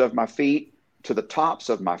arches of my feet to the tops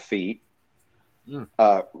of my feet,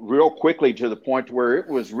 real quickly, to the point where it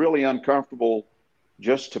was really uncomfortable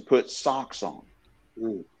just to put socks on.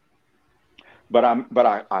 But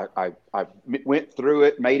I went through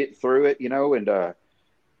it, made it through it, you know, and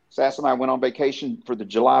Sass and I went on vacation for the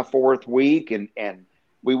July 4th week, and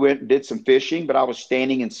we went and did some fishing, but I was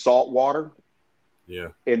standing in salt water. Yeah.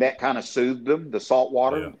 And that kind of soothed them, the salt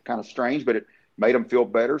water, kind of strange, but it made them feel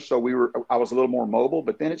better. So I was a little more mobile,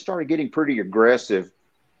 but then it started getting pretty aggressive.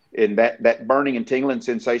 And that burning and tingling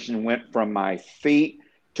sensation went from my feet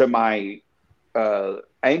to my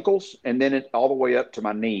ankles, and then all the way up to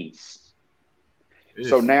my knees.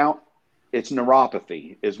 So now it's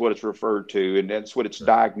neuropathy is what it's referred to. And that's what it's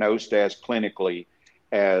diagnosed as clinically,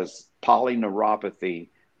 as polyneuropathy.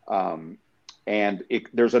 And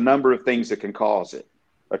there's a number of things that can cause it.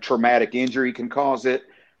 A traumatic injury can cause it.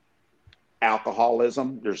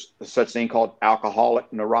 Alcoholism. There's such thing called alcoholic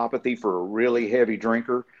neuropathy for a really heavy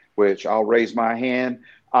drinker, which I'll raise my hand.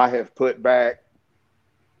 I have put back,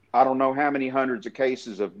 I don't know how many hundreds of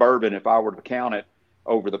cases of bourbon, if I were to count it,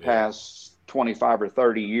 over the past 25 or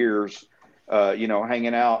 30 years, you know,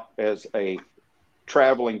 hanging out as a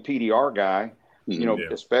traveling PDR guy, you know,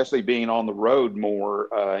 especially being on the road more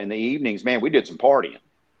in the evenings. Man, we did some partying,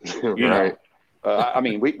 you know, I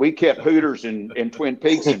mean, we kept Hooters and Twin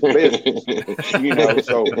Peaks in business, you know,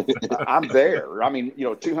 so I'm there. I mean, you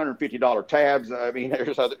know, $250 tabs. I mean,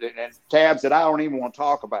 there's other and tabs that I don't even want to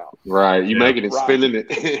talk about. Right. You making it, spinning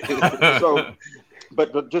it. So,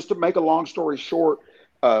 but just to make a long story short,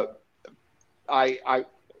 Christina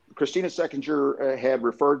Seckinger had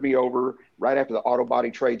referred me over right after the Auto Body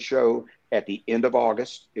Trade Show at the end of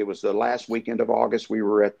August. It was the last weekend of August. We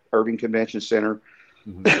were at Irving Convention Center.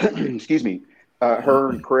 Mm-hmm. Excuse me. Her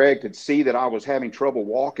and Craig could see that I was having trouble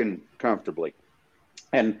walking comfortably.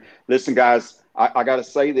 And listen, guys, I got to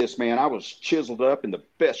say this, man. I was chiseled up in the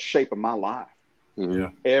best shape of my life,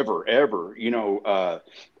 ever. You know,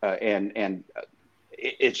 and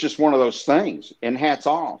it's just one of those things. And hats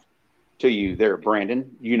off to you there,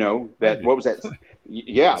 Brandon. You know that. What was that?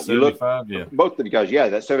 Yeah, you look. Both of you guys. Yeah,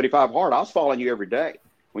 that 75 hard. I was following you every day.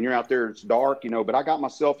 When you're out there, it's dark, you know. But I got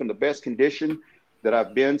myself in the best condition that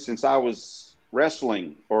I've been since I was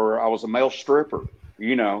wrestling or I was a male stripper.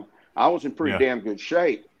 You know, I was in pretty damn good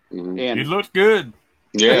shape. And you looked good.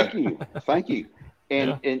 Yeah. Thank you.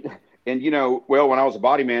 And you know, well, when I was a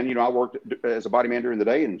body man, you know, I worked as a body man during the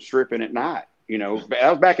day and stripping at night. You know,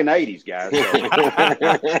 I was back in the 80s, guys. So.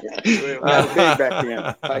 I was big back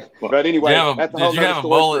then. But anyway, that's a whole other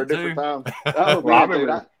story for a different time. Oh, man, dude,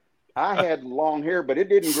 I had long hair, but it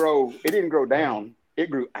didn't grow. It didn't grow down. It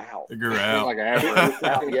grew out. It grew out. Like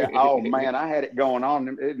an yeah. Oh man, I had it going on,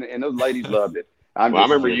 and those ladies loved it. I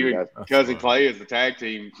remember you and Cousin Clay as the tag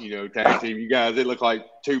team. You know, you guys. It looked like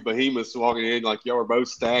two behemoths walking in, like y'all were both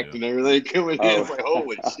stacked and everything coming in. It's like,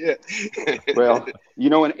 holy shit. Well, you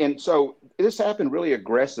know, and so this happened really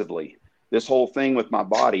aggressively. This whole thing with my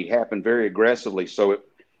body happened very aggressively. So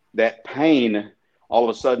that pain all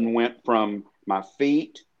of a sudden went from my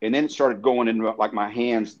feet. And then it started going into like my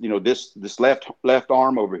hands, you know, this left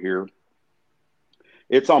arm over here.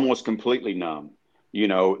 It's almost completely numb, you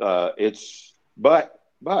know. But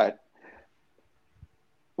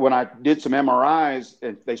when I did some MRIs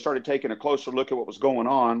and they started taking a closer look at what was going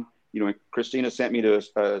on, you know, Christina sent me to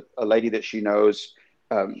a lady that she knows,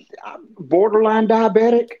 borderline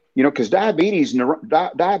diabetic, you know, because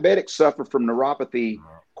diabetics suffer from neuropathy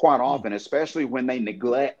quite often, especially when they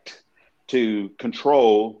neglect to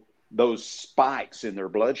control those spikes in their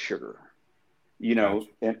blood sugar, you know.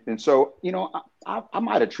 And so, you know, I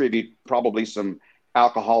might attribute probably some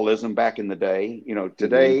alcoholism back in the day. You know,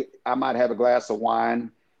 today I might have a glass of wine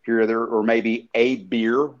here or there, or maybe a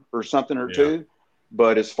beer or something or two.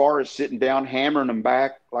 But as far as sitting down, hammering them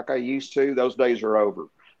back like I used to, those days are over.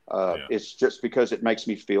 It's just because it makes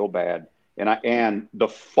me feel bad. And the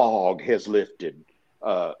fog has lifted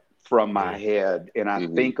from my head, and I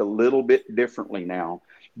think a little bit differently now.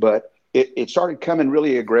 But it started coming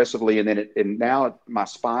really aggressively, and then and now my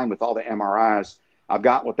spine, with all the MRIs, I've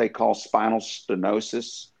got what they call spinal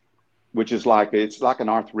stenosis, which is it's like an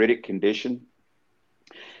arthritic condition.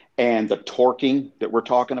 And the torquing that we're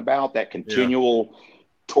talking about, that continual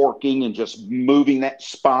torquing and just moving that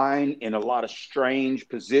spine in a lot of strange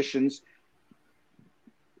positions.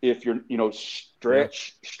 If you're, you know,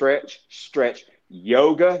 stretch,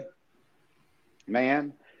 yoga,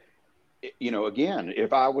 man, you know, again,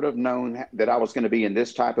 if I would have known that I was going to be in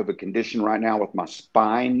this type of a condition right now with my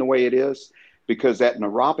spine the way it is, because that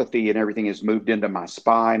neuropathy and everything has moved into my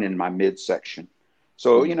spine and my midsection.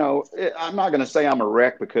 So, you know, I'm not going to say I'm a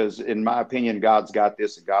wreck, because in my opinion, God's got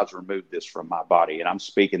this and God's removed this from my body. And I'm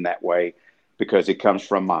speaking that way because it comes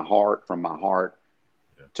from my heart to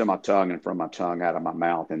my tongue, and from my tongue out of my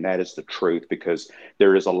mouth. And that is the truth, because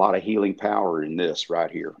there is a lot of healing power in this right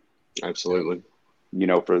here. Absolutely. You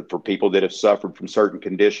know, for people that have suffered from certain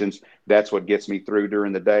conditions, that's what gets me through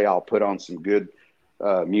during the day. I'll put on some good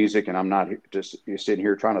music, and I'm not just sitting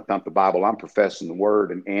here trying to thump the Bible. I'm professing the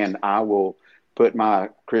word, and I will put my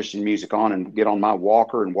Christian music on and get on my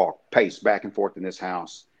walker and pace back and forth in this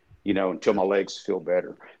house, you know, until my legs feel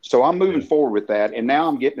better. So I'm moving forward with that. And now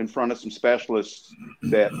I'm getting in front of some specialists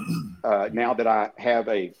that now that I have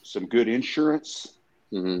some good insurance,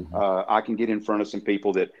 I can get in front of some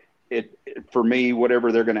people that for me,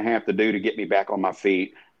 whatever they're going to have to do to get me back on my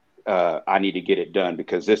feet, I need to get it done,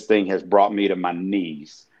 because this thing has brought me to my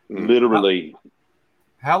knees, literally.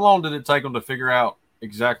 How long did it take them to figure out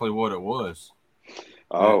exactly what it was?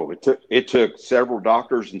 Oh, it took several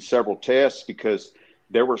doctors and several tests, because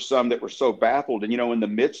there were some that were so baffled. And, you know, in the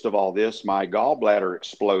midst of all this, my gallbladder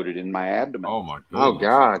exploded in my abdomen. Oh, my goodness. Oh,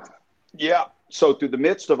 God. Yeah. So through the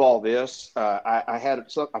midst of all this, I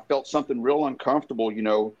felt something real uncomfortable, you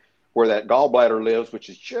know, where that gallbladder lives, which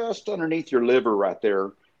is just underneath your liver right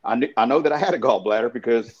there. I know that I had a gallbladder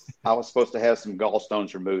because I was supposed to have some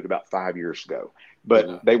gallstones removed about 5 years ago.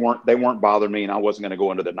 but they weren't bothering me, and I wasn't going to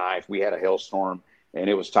go under the knife. We had a hailstorm, and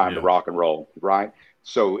it was time to rock and roll, right?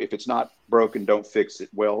 So if it's not broken, don't fix it.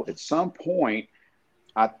 Well, at some point,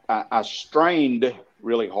 I strained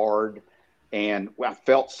really hard, and I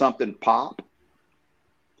felt something pop.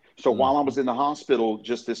 So while I was in the hospital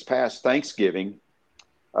just this past Thanksgiving,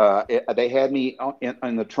 they had me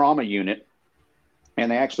in the trauma unit,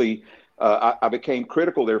 and they actually, I became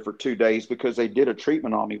critical there for 2 days because they did a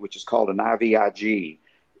treatment on me, which is called an IVIG,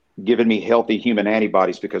 giving me healthy human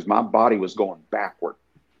antibodies because my body was going backward.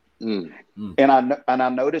 And I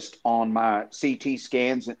noticed on my CT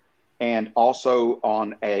scans and also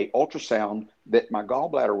on a ultrasound that my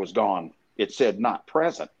gallbladder was gone. It said not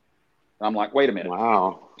present. I'm like, wait a minute.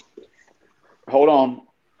 Wow. Hold on.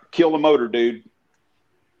 Kill the motor, dude.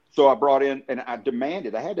 So I brought in and I had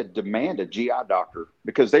to demand a GI doctor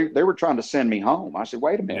because they were trying to send me home. I said,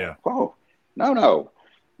 wait a minute. Whoa, no.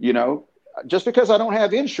 You know, just because I don't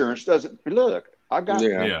have insurance doesn't look, I've got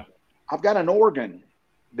an organ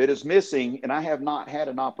that is missing and I have not had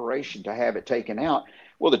an operation to have it taken out.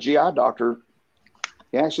 Well, the GI doctor,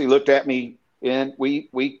 he actually looked at me and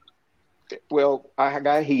I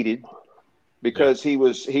got heated because he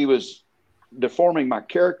was deforming my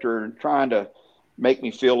character and trying to make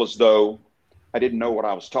me feel as though I didn't know what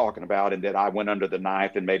I was talking about and that I went under the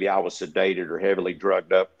knife and maybe I was sedated or heavily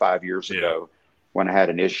drugged up 5 years ago when I had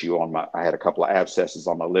an issue I had a couple of abscesses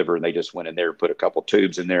on my liver and they just went in there and put a couple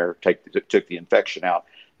tubes in there, took the infection out.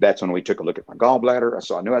 That's when we took a look at my gallbladder.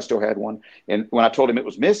 So I knew I still had one. And when I told him it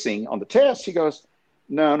was missing on the test, he goes,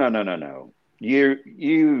 no.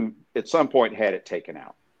 You at some point had it taken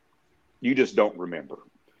out. You just don't remember.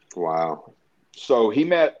 Wow. So he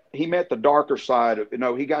met the darker side of,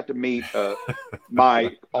 he got to meet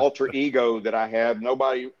my alter ego that I have.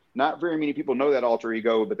 Not very many people know that alter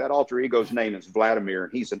ego, but that alter ego's name is Vladimir,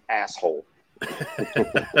 and he's an asshole.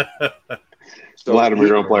 So Vladimir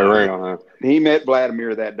don't play around, huh? He met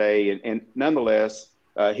Vladimir that day, and nonetheless,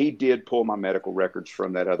 he did pull my medical records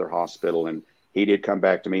from that other hospital, and he did come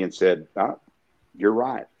back to me and said, "You're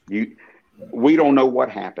right. We don't know what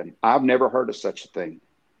happened. I've never heard of such a thing."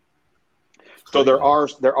 So there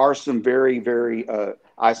are some very, very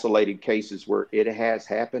isolated cases where it has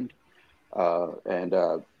happened,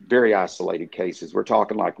 and very isolated cases. We're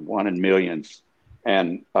talking like 1 in millions.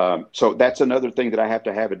 And so that's another thing that I have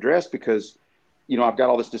to have addressed because, I've got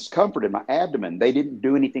all this discomfort in my abdomen. They didn't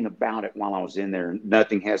do anything about it while I was in there.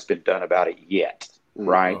 Nothing has been done about it yet,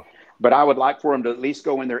 right? But I would like for them to at least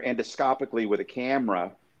go in there endoscopically with a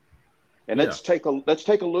camera. And let's take a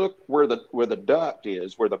look where the duct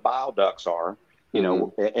is, where the bile ducts are,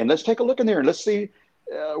 and let's take a look in there and let's see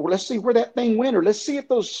where that thing went, or let's see if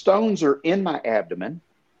those stones are in my abdomen,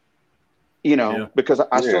 because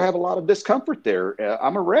I still have a lot of discomfort there.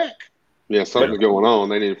 I'm a wreck. Yeah, something's going on.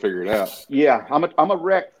 They need to figure it out. Yeah, I'm a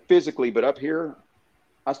wreck physically, but up here,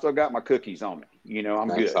 I still got my cookies on me. I'm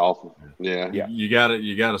good. That's awful. Yeah. You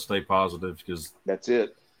gotta stay positive because that's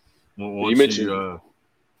it. You mentioned.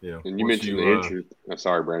 And you mentioned the insurance. I'm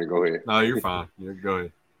sorry, Brandon. Go ahead. No, you're fine. Go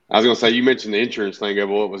ahead. I was going to say, you mentioned the insurance thing of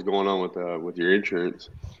what was going on with your insurance.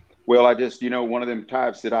 Well, I just, one of them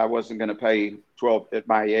types that I wasn't going to pay at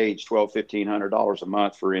my age, $1,500 a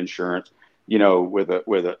month for insurance, with a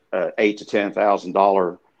 $8,000 to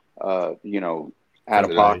 $10,000, out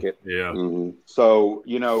of pocket. Yeah. Mm-hmm. So,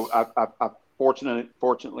 I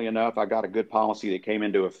fortunately enough, I got a good policy that came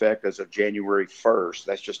into effect as of January 1st.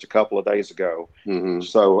 That's just a couple of days ago. Mm-hmm.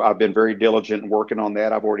 So I've been very diligent in working on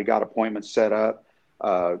that. I've already got appointments set up,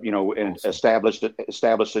 and established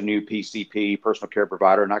a new PCP, personal care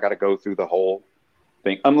provider, and I got to go through the whole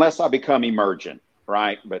thing unless I become emergent,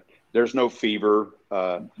 right? But there's no fever,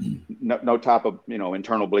 no type of,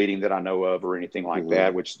 internal bleeding that I know of or anything like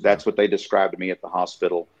that, which that's what they described to me at the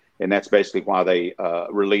hospital. And that's basically why they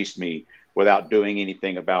released me without doing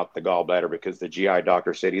anything about the gallbladder, because the GI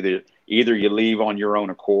doctor said either you leave on your own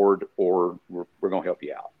accord or we're going to help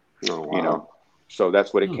you out. Oh, wow. So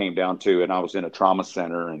that's what it came down to. And I was in a trauma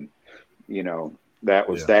center, and, that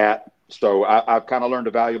was that. So I've kind of learned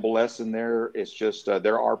a valuable lesson there. It's just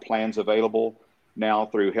there are plans available now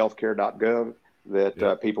through healthcare.gov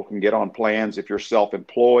that people can get on plans if you're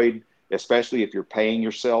self-employed, especially if you're paying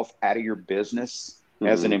yourself out of your business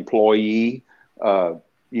as an employee.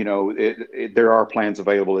 There are plans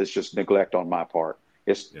available. It's just neglect on my part.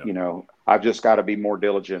 It's, I've just got to be more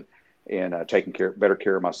diligent in taking better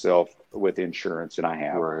care of myself with insurance than I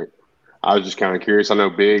have. Right. I was just kind of curious. I know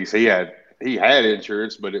Biggs, he had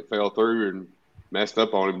insurance, but it fell through and messed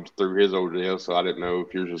up on him through his ordeal. So I didn't know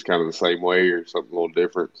if yours was kind of the same way or something a little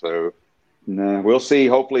different. So no, we'll see.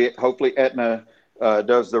 Hopefully Aetna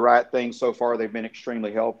does the right thing so far. They've been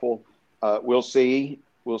extremely helpful. We'll see.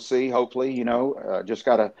 Hopefully, just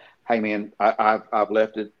gotta. Hey, man, I've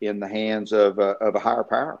left it in the hands of a higher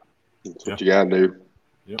power. That's what you gotta do.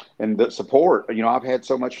 Yep. And the support. I've had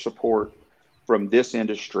so much support from this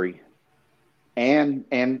industry, and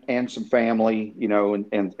some family.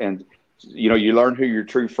 And you learn who your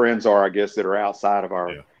true friends are, I guess, that are outside of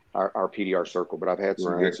our PDR circle. But I've had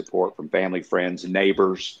some good support from family, friends, and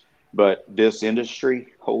neighbors. But this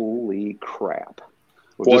industry, holy crap!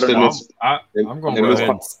 I'm going to go ahead.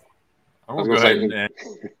 I'm going to go ahead and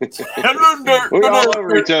we're all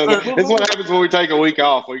over each other. That's what happens when we take a week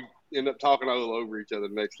off. We end up talking all over each other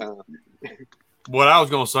next time. What I was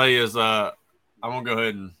going to say is I'm going to go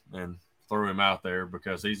ahead and throw him out there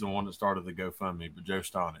because he's the one that started the GoFundMe, but Joe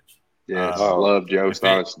Stonich. Yeah, I love Joe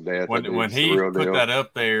Stonich's dad. When he put that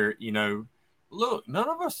up there, look, none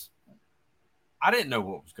of us, I didn't know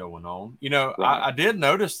what was going on. I did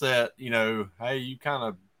notice that, hey, you kind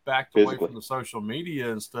of backed away from the social media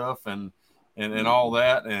and stuff and all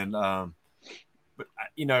that. And, but,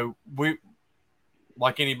 we,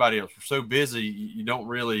 like anybody else, we're so busy, you don't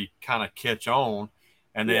really kind of catch on.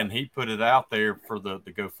 And then he put it out there for the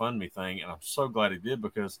GoFundMe thing. And I'm so glad he did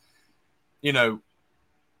because,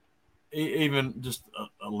 even just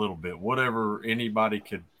a little bit, whatever anybody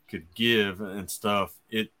could give and stuff,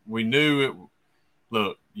 we knew it.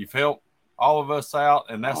 Look, you've helped all of us out,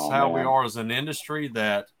 and that's how we are as an industry,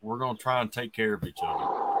 that we're going to try and take care of each other.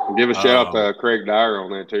 Give a shout out to Craig Dyer on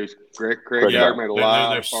that too. Craig Dyer made a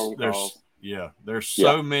live phone call. There's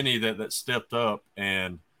so many that stepped up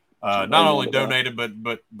and not only donated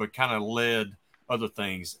but kind of led other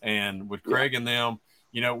things. And with Craig and them,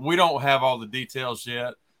 we don't have all the details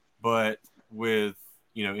yet, but with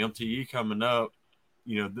MTE coming up,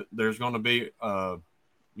 there's going to be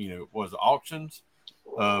auctions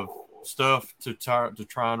of stuff to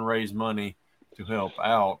try and raise money to help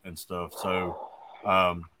out and stuff. So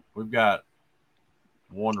we've got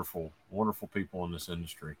wonderful people in this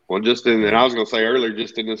industry. Well, and I was going to say earlier,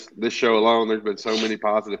 just in this show alone, there's been so many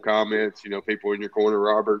positive comments. People in your corner,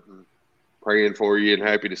 Robert, and praying for you and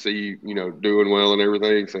happy to see you, doing well and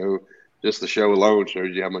everything. So just the show alone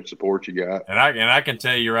shows you how much support you got. And I can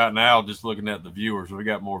tell you right now, just looking at the viewers, we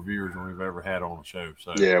got more viewers than we've ever had on the show.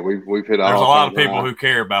 So yeah, we've hit. There's a lot of people who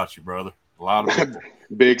care about you, brother. A lot of people.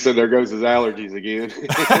 Big said there goes his allergies again.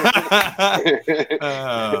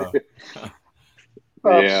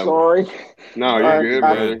 I'm sorry. No, you're good,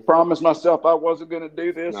 brother. I promised myself I wasn't going to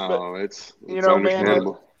do this. No, but, it's man.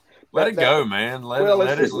 Let it go, man. Let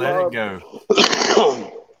it go.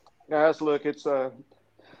 Guys, look,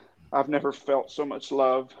 I've never felt so much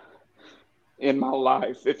love in my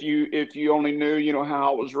life. If you only knew,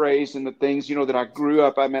 how I was raised and the things, that I grew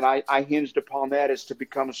up. I mean, I hinged upon that as to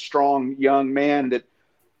become a strong young man that,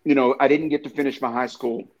 I didn't get to finish my high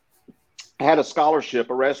school. I had a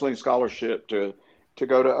wrestling scholarship to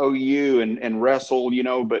go to OU and wrestle,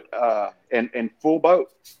 but and full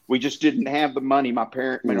boat. We just didn't have the money. My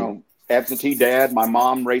parent, absentee dad, my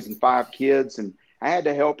mom raising 5 kids, and I had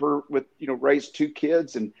to help her with, raise 2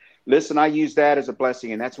 kids. And listen, I use that as a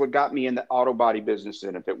blessing, and that's what got me in the auto body business.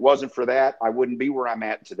 And if it wasn't for that, I wouldn't be where I'm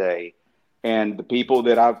at today. And the people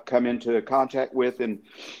that I've come into contact with in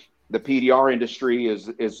the PDR industry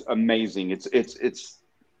is amazing. It's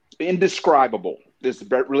indescribable. This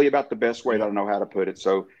is really about the best way that I know how to put it.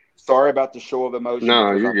 So sorry about the show of emotion.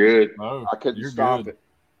 No, you're good. I couldn't stop it.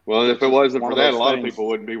 Well, if it wasn't for that, a lot of people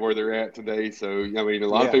wouldn't be where they're at today. So, I mean, a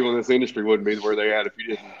lot of people in this industry wouldn't be where they're at if you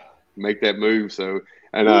didn't make that move. So,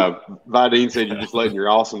 and Vidine said you're just letting your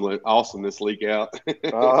awesomeness leak out.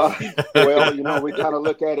 Well, we kind of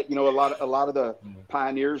look at it, a lot of the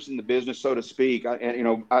pioneers in the business, so to speak. I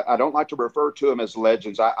don't like to refer to them as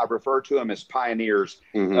legends. I refer to them as pioneers.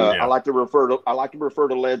 I like to refer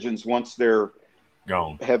to legends once they're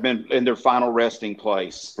gone, have been in their final resting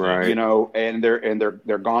place, right? And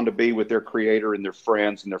they're gone to be with their creator and their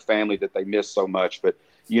friends and their family that they miss so much. But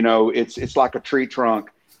it's like a tree trunk.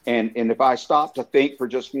 And if I stop to think for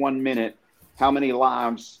just 1 minute, how many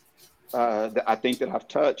lives that I think that I've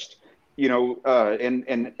touched,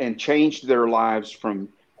 and changed their lives from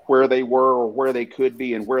where they were or where they could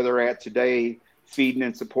be and where they're at today, feeding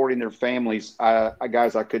and supporting their families.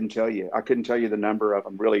 Guys, I couldn't tell you. I couldn't tell you the number of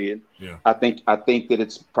them, really. Yeah. I think that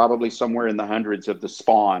it's probably somewhere in the hundreds of the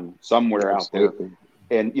spawn somewhere out there.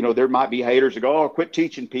 And, there might be haters that go, oh, quit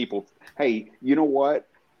teaching people. Hey, you know what?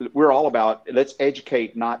 We're all about, let's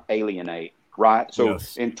educate, not alienate, right? So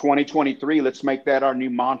in 2023, let's make that our new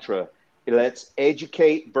mantra. let's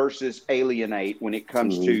educate versus alienate when it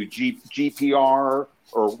comes to GPR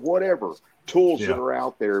or whatever tools that are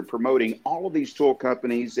out there, promoting all of these tool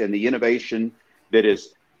companies and the innovation that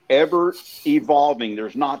is ever evolving.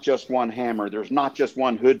 There's not just one hammer. There's not just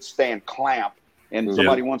one hood stand clamp. And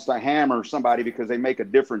somebody wants to hammer somebody because they make a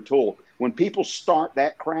different tool. When people start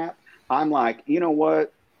that crap, I'm like, you know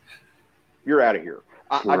what? You're out of here.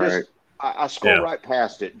 I scroll right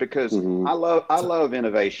past it because I love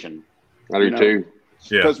innovation. I do too.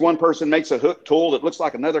 Because one person makes a hook tool that looks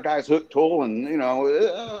like another guy's hook tool, and you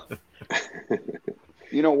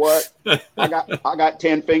know what? I got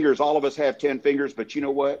 10 fingers. All of us have 10 fingers, but you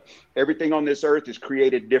know what? Everything on this earth is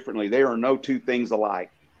created differently. There are no two things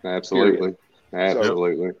alike. Absolutely.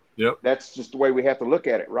 Absolutely. Yep. That's just the way we have to look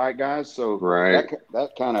at it, right, guys? So that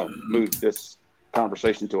kind of moved this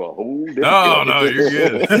conversation to a whole different. No, you're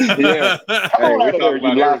good. Yeah. Hey, we talk about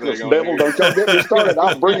you lifeless devil. Don't y'all get me started.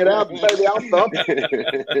 I'll bring it out, baby. I'll thump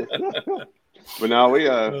it. But no, we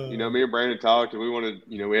me and Brandon talked, and we wanted,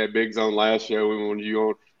 we had Biggs on last show. We wanted you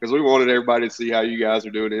on because we wanted everybody to see how you guys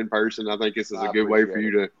are doing in person. I think this is a good way for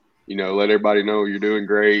you to, let everybody know you're doing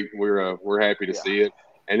great. We're happy to see it.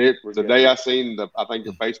 And the day I seen the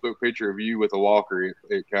Facebook picture of you with a walker,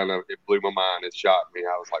 it blew my mind. It shocked me.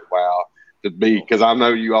 I was like, wow, because I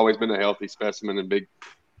know you always been a healthy specimen and big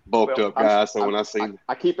bulked up guy. So when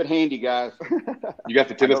I keep it handy, guys. You got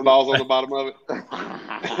the tennis balls on the bottom of it.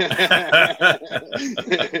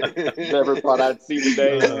 Never thought I'd see the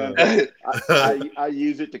day. I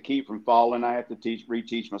use it to keep from falling. I have to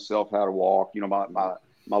reteach myself how to walk.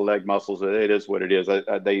 My leg muscles, it is what it is.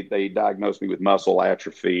 They diagnosed me with muscle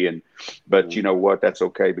atrophy, but you know what? That's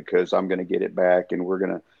okay because I'm going to get it back, and we're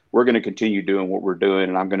going to continue doing what we're doing,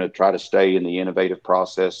 and I'm going to try to stay in the innovative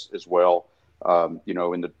process as well. In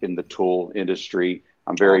the tool industry,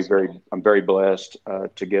 I'm very blessed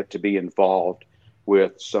to get to be involved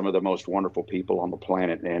with some of the most wonderful people on the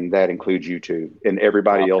planet, and that includes you two and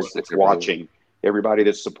everybody else that's watching, everybody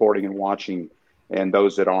that's supporting and watching. And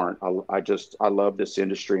those that aren't, I love this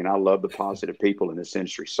industry, and I love the positive people in this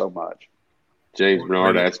industry so much. James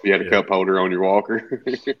Bernard asked if you had a cup holder on your walker.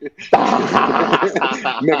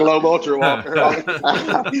 Michelob Ultra walker.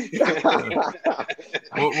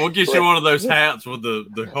 We'll get you one of those hats with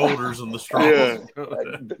the holders and the straws.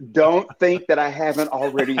 Don't think that I haven't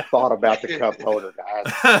already thought about the cup holder,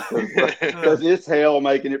 guys. Because it's hell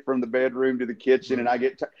making it from the bedroom to the kitchen, and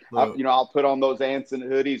I'll put on those Anson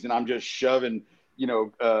hoodies, and I'm just shoving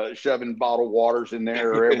bottled waters in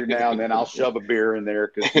there, or every now and then I'll shove a beer in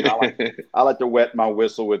there because I like to wet my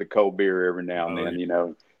whistle with a cold beer every now and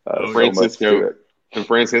then.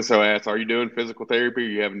 Francisco asked, "Are you doing physical therapy? Or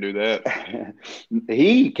you haven't do that?"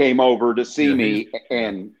 He came over to see me,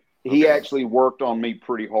 and he actually worked on me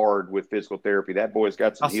pretty hard with physical therapy. That boy's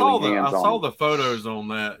got some healing hands on. I saw the photos on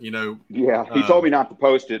that. Yeah, he told me not to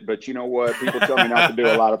post it, but you know what? People tell me not to do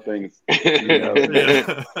a lot of things.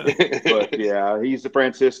 But yeah,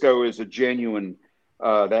 Francisco is a genuine.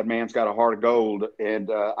 That man's got a heart of gold,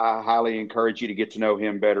 and I highly encourage you to get to know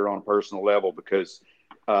him better on a personal level because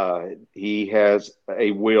he has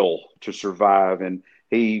a will to survive, and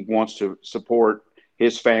he wants to support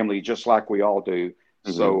his family just like we all do.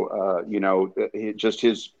 Mm-hmm. So, just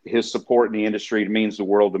his support in the industry means the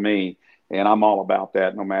world to me, and I'm all about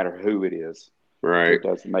that no matter who it is. Right. It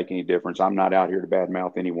doesn't make any difference. I'm not out here to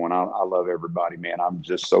badmouth anyone. I love everybody, man. I'm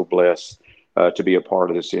just so blessed to be a part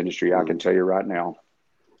of this industry. I can tell you right now.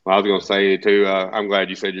 Well, I was going to say too, I'm glad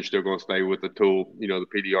you said you're still going to stay with the tool, the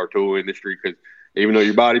PDR tool industry, because even though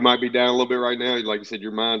your body might be down a little bit right now, like you said,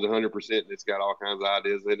 your mind's 100%. And it's got all kinds of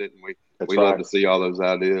ideas in it, and we love to see all those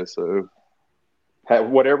ideas. So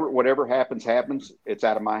whatever happens. It's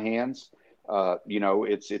out of my hands.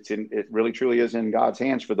 It really truly is in God's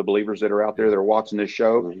hands for the believers that are out there that are watching this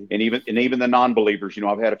show, mm-hmm. and even the non-believers.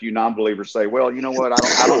 I've had a few non-believers say, "Well, you know what?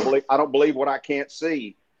 I don't believe what I can't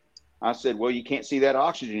see." I said, "Well, you can't see that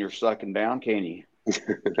oxygen you're sucking down, can you?"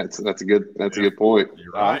 That's a good point.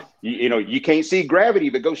 You're right. You can't see gravity,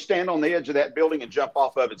 but go stand on the edge of that building and jump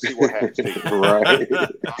off of it and see what happens to you. Right.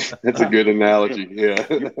 That's a good analogy. Yeah.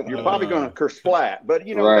 You're probably going to curse flat, but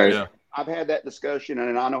right. Yeah. I've had that discussion,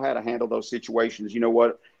 and I know how to handle those situations. You know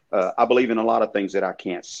what? I believe in a lot of things that I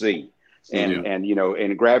can't see,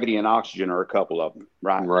 and gravity and oxygen are a couple of them,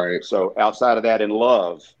 right? Right. So outside of that, and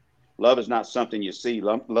love is not something you see.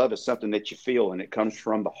 Love is something that you feel, and it comes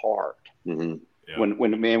from the heart. Mm-hmm. Yeah.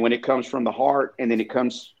 When it comes from the heart, and then it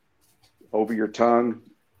comes over your tongue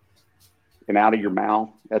and out of your mouth,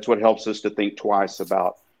 that's what helps us to think twice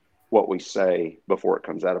about what we say before it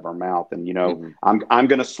comes out of our mouth. And, mm-hmm. I'm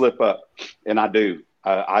going to slip up, and I do.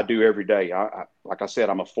 I do every day. Like I said,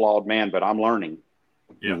 I'm a flawed man, but I'm learning.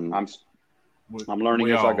 Yeah. I'm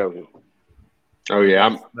learning as I go. Oh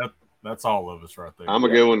yeah, that's all of us right there. I'm a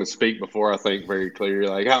good one to speak before I think very clear.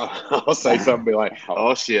 Like I'll say something, be like,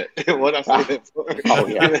 "Oh shit, what I say that for?" Oh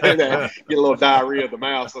yeah, get a little diarrhea of the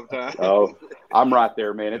mouth sometimes. Oh, I'm right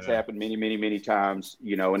there, man. It's happened many, many, many times,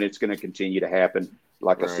 and it's going to continue to happen.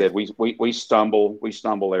 Like I said, we stumble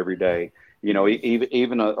every day.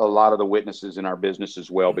 Even a lot of the witnesses in our business as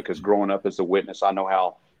well, because growing up as a witness, I know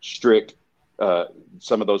how strict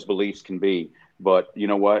some of those beliefs can be. But you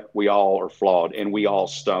know what? We all are flawed and we all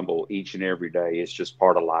stumble each and every day. It's just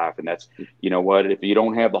part of life. And that's, you know what? If you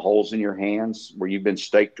don't have the holes in your hands where you've been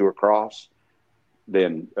staked to a cross,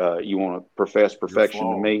 then you want to profess perfection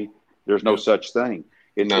to me. There's no such thing.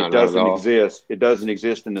 It doesn't exist. It doesn't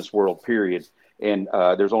exist in this world, period. And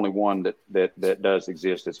there's only one that does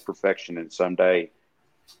exist. It's perfection. And someday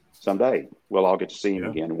we'll all get to see him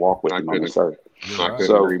again and walk with him on this earth. I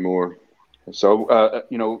couldn't agree more. So,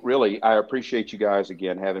 really, I appreciate you guys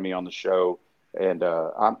again having me on the show. And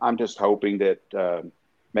I'm just hoping that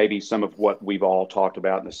maybe some of what we've all talked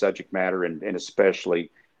about in the subject matter, and especially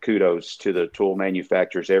kudos to the tool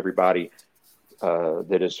manufacturers, everybody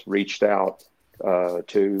that has reached out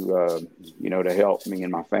to help me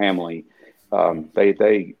and my family.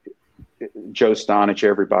 They Joe Stonich,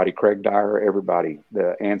 everybody, Craig Dyer, everybody,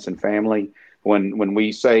 the Anson family. When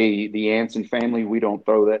we say the Anson family, we don't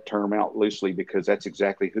throw that term out loosely, because that's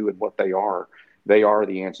exactly who and what they are. They are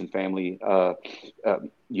the Anson family.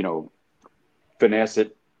 Finesse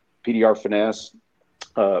it, PDR Finesse,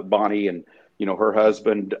 Bonnie and her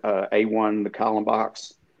husband, A1, the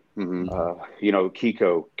Kallenbachs,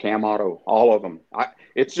 Kiko, Cam Otto, all of them.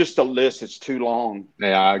 It's just a list. It's too long.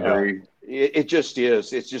 Yeah, I agree. It just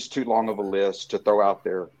is. It's just too long of a list to throw out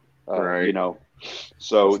there. Right.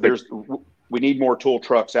 So we need more tool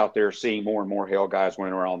trucks out there, seeing more and more Hell guys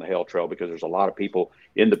running around the Hell Trail, because there's a lot of people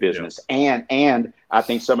in the business. Yeah. And I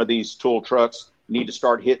think some of these tool trucks need to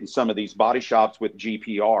start hitting some of these body shops with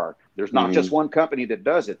GPR. There's not just one company that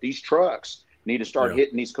does it. These trucks need to start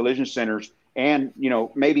hitting these collision centers and,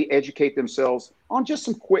 maybe educate themselves on just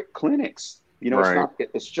some quick clinics.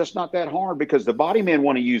 It's just not that hard, because the body men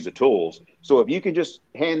want to use the tools. So if you can just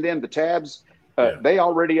hand them the tabs, they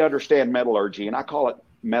already understand metallurgy, and I call it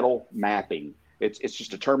metal mapping. It's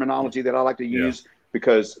just a terminology that I like to use,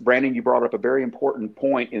 because Brandon, you brought up a very important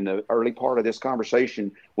point in the early part of this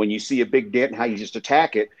conversation. When you see a big dent, how you just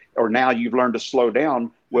attack it, or now you've learned to slow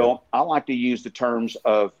down. Well, I like to use the terms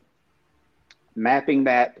of mapping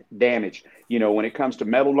that damage. When it comes to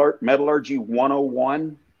metallurgy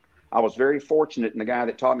 101, I was very fortunate in the guy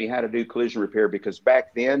that taught me how to do collision repair, because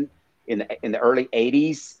back then in the early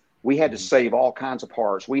 80s, we had to save all kinds of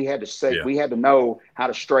parts. We had to know how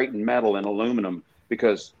to straighten metal and aluminum,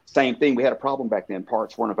 because same thing, we had a problem back then.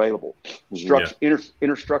 Parts weren't available.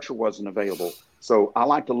 Inner structure wasn't available. So I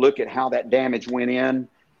like to look at how that damage went in,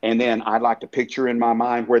 and then I'd like to picture in my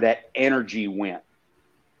mind where that energy went.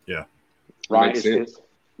 Yeah. Right.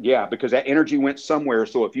 Because that energy went somewhere.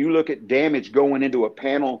 So if you look at damage going into a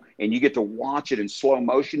panel and you get to watch it in slow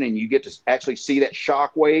motion, and you get to actually see that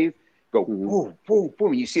shock wave go boom, boom,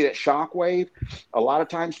 boom, you see that shock wave. A lot of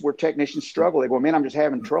times where technicians struggle, they go, man, I'm just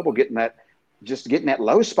having trouble getting that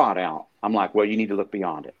low spot out. I'm like, well, you need to look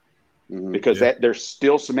beyond it, because there's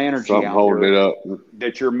still some energy out holding there it up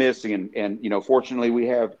that you're missing. And fortunately, we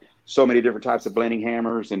have so many different types of blending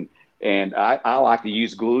hammers, and I like to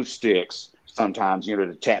use glue sticks sometimes,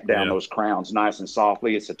 to tap down those crowns nice and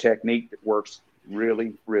softly. It's a technique that works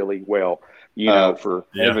really, really well. Evan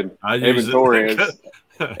Torres.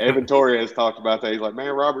 Evan Torres talked about that. He's like,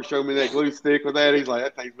 man, Robert showed me that glue stick with that. He's like,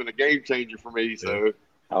 that thing's been a game changer for me. So,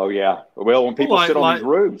 oh yeah. Well, when people sit on these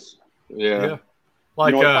roofs,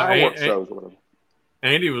 like fireworks shows or whatever.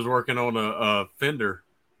 Andy was working on a fender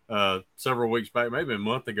several weeks back, maybe a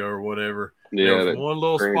month ago or whatever. Yeah, there was one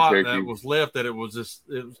little spot that was left that it was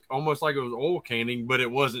almost like it was oil canning, but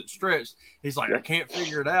it wasn't stretched. He's like, I can't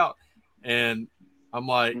figure it out. And I'm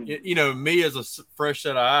like, me as a fresh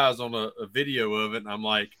set of eyes on a video of it, and I'm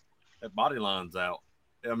like, that body line's out.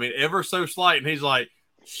 I mean, ever so slight. And he's like,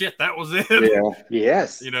 shit, that was it. Yeah.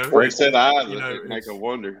 Yes. Fresh set of eyes, make a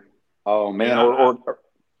wonder. Oh man,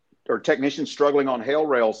 or technicians struggling on hail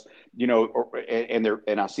rails,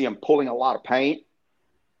 and I see them pulling a lot of paint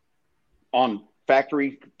on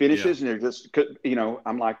factory finishes, and they're just,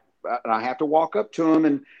 I'm like, and I have to walk up to them,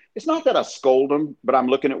 and it's not that I scold them, but I'm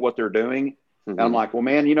looking at what they're doing. And I'm like, well,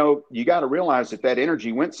 man, you got to realize that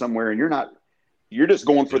energy went somewhere, and you're just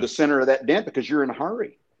going for the center of that dent because you're in a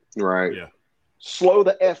hurry. Right. Yeah. slow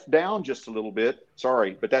the F down just a little bit.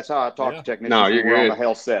 Sorry, but that's how I talk to technicians No, when you're we're on good. the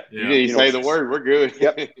health set. You didn't say the word. We're good.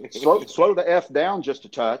 Yep. Slow the F down just a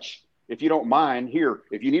touch. If you don't mind, here,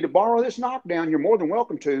 if you need to borrow this knockdown, you're more than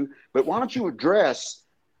welcome to. But why don't you address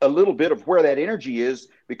a little bit of where that energy is,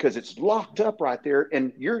 because it's locked up right there,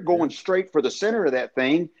 and you're going straight for the center of that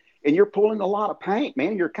thing, and you're pulling a lot of paint,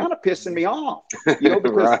 man. You're kind of pissing me off,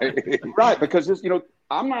 because because it's,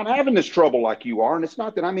 I'm not having this trouble like you are, and it's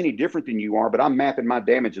not that I'm any different than you are, but I'm mapping my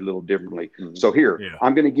damage a little differently. So here,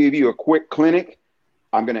 I'm going to give you a quick clinic.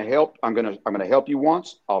 I'm going to help. I'm going to help you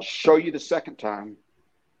once. I'll show you the second time.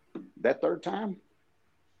 That third time,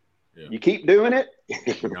 you keep doing it.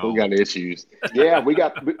 We got issues. Yeah,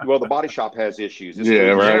 the body shop has issues. This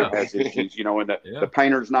has issues, and the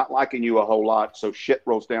painter's not liking you a whole lot, so shit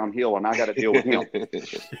rolls downhill, and I got to deal with him.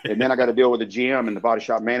 And then I got to deal with the GM and the body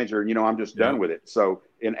shop manager, and I'm just done with it. So,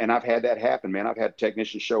 and I've had that happen, man. I've had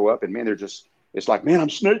technicians show up, and man, it's like, man, I'm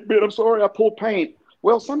snake bit. I'm sorry, I pulled paint.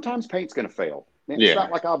 Well, sometimes paint's going to fail. Man, it's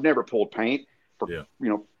not like I've never pulled paint. For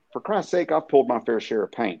Christ's sake, I've pulled my fair share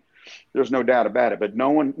of paint. There's no doubt about it. But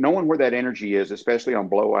knowing where that energy is, especially on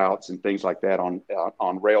blowouts and things like that,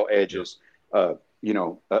 on rail edges, a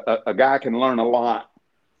guy can learn a lot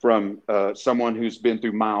from someone who's been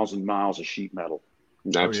through miles and miles of sheet metal.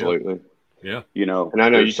 Absolutely. Yeah. And I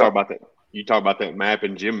know you talk about that. You talk about that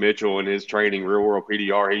mapping. Jim Mitchell and his training, real world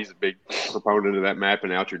PDR, he's a big proponent of that,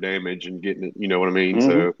 mapping out your damage and getting it. You know what I mean?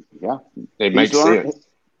 So it makes sense.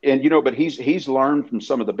 And but he's learned from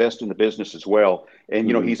some of the best in the business as well. And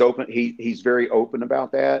he's open. He's very open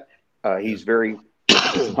about that. He's very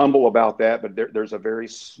humble about that. But there's a very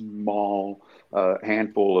small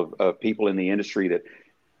handful of people in the industry that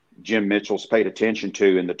Jim Mitchell's paid attention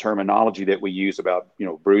to, and the terminology that we use about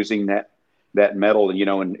bruising that metal,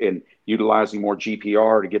 and utilizing more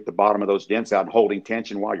GPR to get the bottom of those dents out and holding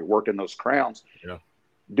tension while you're working those crowns. Yeah.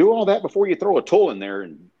 Do all that before you throw a tool in there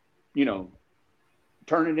and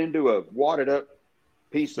turn it into a wadded up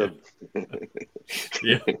piece of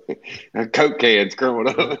Coke cans growing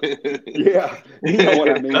up. You know what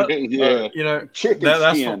I mean.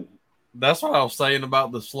 Chicken skin. That's what I was saying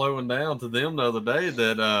about the slowing down to them the other day.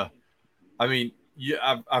 That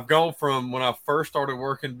I've gone from when I first started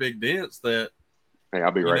working big dents that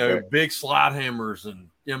I'll be right back. Big slide hammers, and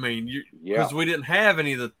because we didn't have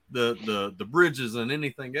any of the bridges and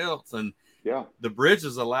anything else, and the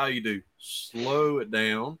bridges allow you to slow it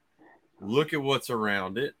down, look at what's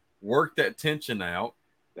around it, work that tension out,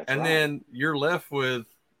 then you're left with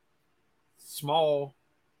small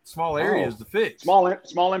areas to fix.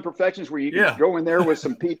 Small imperfections where you can go in there with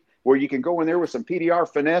some PDR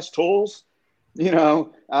finesse tools. Those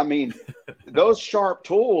sharp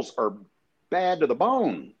tools are bad to the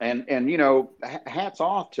bone, and hats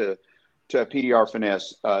off to PDR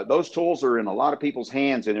finesse. Those tools are in a lot of people's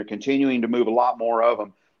hands, and they're continuing to move a lot more of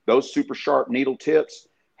them. Those super sharp needle tips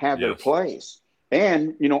have their place.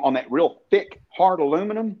 And, on that real thick, hard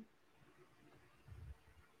aluminum,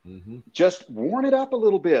 just warm it up a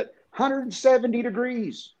little bit, 170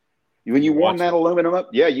 degrees. When you warm that aluminum up,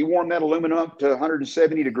 to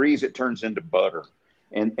 170 degrees, it turns into butter.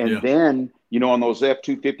 And then, on those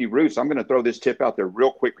F250 roofs, I'm going to throw this tip out there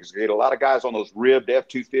real quick because we get a lot of guys on those ribbed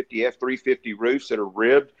F250, F350 roofs that are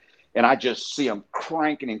ribbed, and I just see them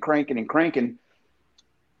cranking and cranking and cranking.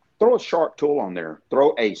 Throw a sharp tool on there.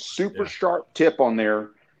 Throw a super sharp tip on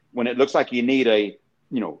there when it looks like you need a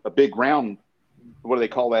big round, what do they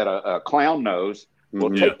call that, a clown nose.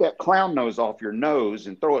 Well, take that clown nose off your nose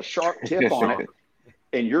and throw a sharp tip on it,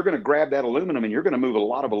 and you're going to grab that aluminum, and you're going to move a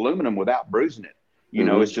lot of aluminum without bruising it.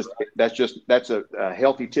 That's a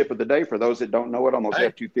healthy tip of the day for those that don't know it on those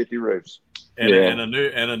F250 roofs. And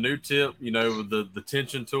a new tip, with the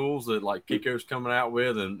tension tools that like Kiko's coming out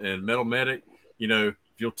with and Metal Medic, if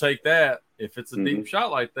you'll take that, if it's a deep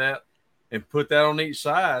shot like that, and put that on each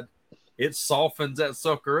side, it softens that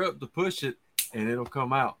sucker up to push it, and it'll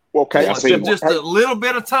come out. Okay, just a little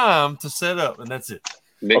bit of time to set up, and that's it.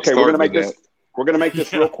 We're gonna make this. We're going to make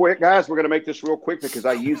this real quick, guys. We're going to make this real quick because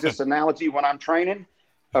I use this analogy when I'm training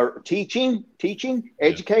or teaching,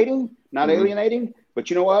 educating, not alienating. But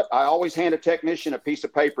you know what? I always hand a technician a piece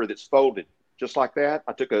of paper that's folded just like that.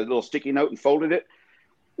 I took a little sticky note and folded it.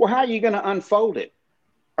 Well, how are you going to unfold it?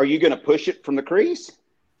 Are you going to push it from the crease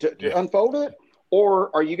to unfold it?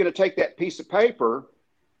 Or are you going to take that piece of paper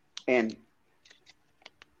and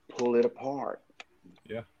pull it apart?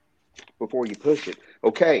 Yeah. Before you push it.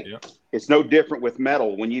 Okay. Yeah. It's no different with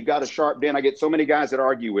metal. When you've got a sharp dent, I get so many guys that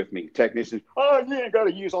argue with me, technicians. Oh, you ain't got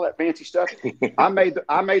to use all that fancy stuff. I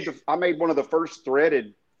made one of the first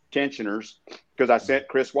threaded tensioners because I sent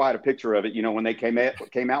Chris White a picture of it. You know, when they came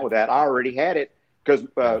out with that, I already had it because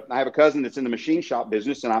I have a cousin that's in the machine shop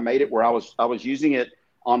business, and I made it where I was using it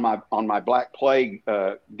on my Black Plague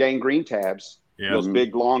gangrene tabs, those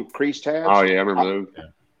big long crease tabs. Oh yeah, I remember those.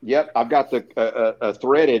 Yep, I've got a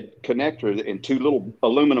threaded connector and 2 little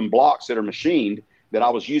aluminum blocks that are machined that I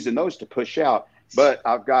was using those to push out. But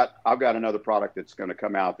I've got another product that's going to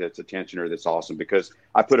come out that's a tensioner that's awesome because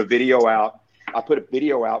I put a video out.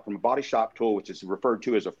 From a body shop tool, which is referred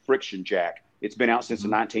to as a friction jack. It's been out since the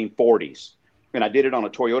 1940s, and I did it on a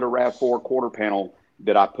Toyota RAV4 quarter panel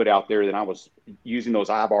that I put out there. That I was using those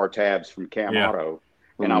I-bar tabs from Cam Auto,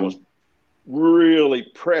 and I was really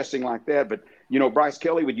pressing like that. But you know, Bryce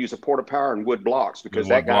Kelly would use a Porta Power and wood blocks because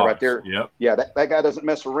that guy right there, that guy doesn't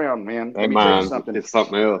mess around, man. Let me tell you something. It's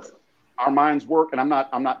something else. Our minds work, and I'm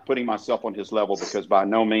not putting myself on his level because by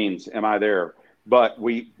no means am I there. But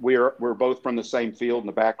we're both from the same field in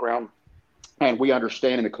the background, and we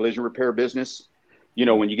understand in the collision repair business, you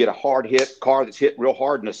know, when you get a hard hit car that's hit real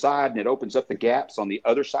hard in the side and it opens up the gaps on the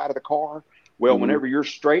other side of the car. Well, whenever you're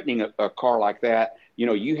straightening a car like that, you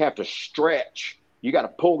know, you have to stretch. You got to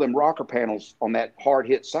pull them rocker panels on that hard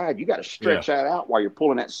hit side. You got to stretch that out while you're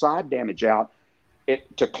pulling that side damage out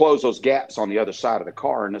to close those gaps on the other side of the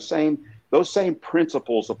car. And those same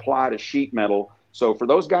principles apply to sheet metal. So for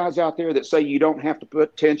those guys out there that say you don't have to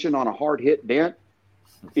put tension on a hard hit dent,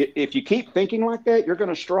 if you keep thinking like that, you're going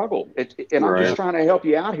to struggle. And I'm just trying to help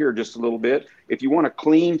you out here just a little bit. If you want a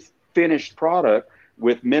clean, finished product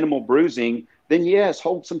with minimal bruising, then yes,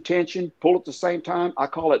 hold some tension, pull at the same time. I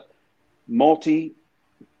call it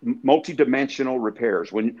multi-dimensional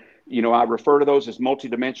repairs. When, you know, I refer to those as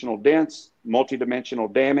multi-dimensional dents, multi-dimensional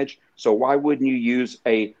damage. So why wouldn't you use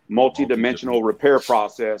a multi-dimensional repair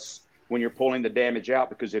process when you're pulling the damage out?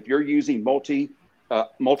 Because if you're using multiple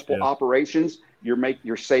operations,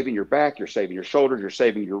 you're saving your back, you're saving your shoulders, you're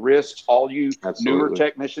saving your wrists. All you newer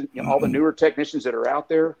technicians, all the newer technicians that are out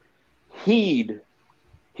there, heed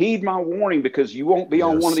my warning, because you won't be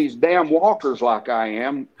on one of these damn walkers like I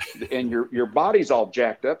am, and your body's all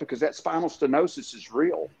jacked up because that spinal stenosis is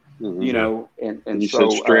real. You know, and you so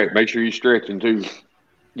said stretch. Make sure you're stretching too.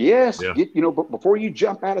 Yes, but before you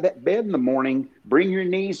jump out of that bed in the morning, bring your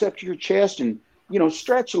knees up to your chest and, you know,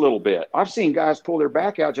 stretch a little bit. I've seen guys pull their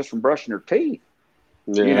back out just from brushing their teeth.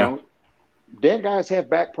 Yeah. You know, dead guys have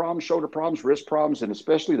back problems, shoulder problems, wrist problems, and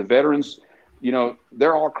especially the veterans. You know,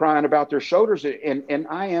 they're all crying about their shoulders, and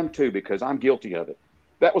I am too, because I'm guilty of it.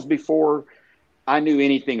 That was before I knew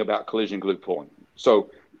anything about collision glue pulling.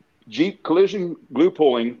 So Jeep collision glue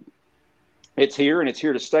pulling, it's here and it's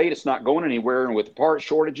here to stay. It's not going anywhere. And with the part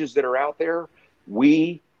shortages that are out there,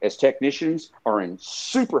 we as technicians are in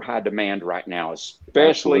super high demand right now,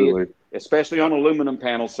 especially on aluminum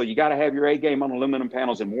panels. So you got to have your A game on aluminum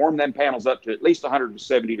panels and warm them panels up to at least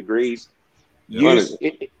 170 degrees. And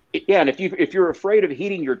if you're afraid of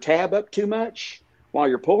heating your tab up too much while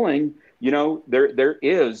you're pulling, you know, there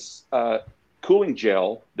is cooling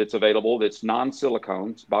gel that's available that's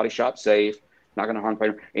non-silicone, it's body shop safe, not going to harm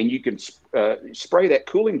paper, and you can spray that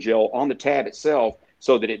cooling gel on the tab itself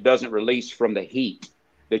so that it doesn't release from the heat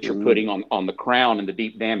that you're putting on the crown and the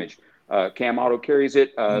deep damage. Cam Auto carries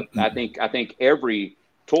it. I think every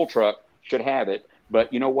tool truck should have it.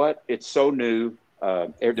 But you know what? It's so new.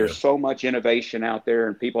 There's so much innovation out there,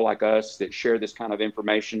 and people like us that share this kind of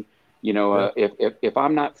information. You know, if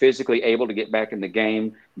I'm not physically able to get back in the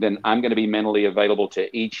game, then I'm going to be mentally available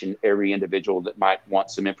to each and every individual that might want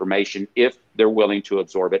some information. If they're willing to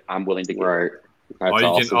absorb it, I'm willing to give it.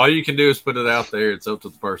 All you can do is put it out there. It's up to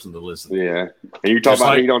the person to listen. Yeah, and you're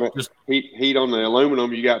talking about heat on the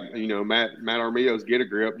aluminum. You got, you know, Matt Armio's Get a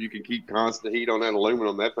Grip. You can keep constant heat on that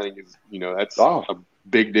aluminum. That thing is, you know, that's a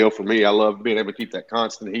big deal for me. I love being able to keep that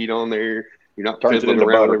constant heat on there. You're not fiddling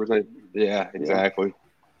around with everything. Yeah, exactly. Yeah.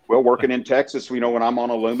 Well, working in Texas, you know, when I'm on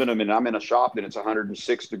aluminum and I'm in a shop and it's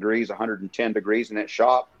 106 degrees, 110 degrees in that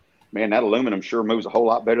shop, man, that aluminum sure moves a whole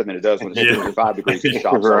lot better than it does when it's 35 degrees in the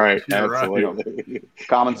shop. Right, absolutely. You know,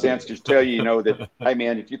 common sense just tell you, you know, that, hey,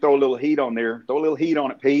 man, if you throw a little heat on there, throw a little heat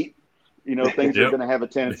on it, Pete, you know, things are going to have a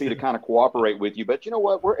tendency to kind of cooperate with you. But you know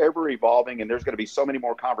what? We're ever evolving, and there's going to be so many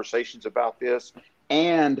more conversations about this.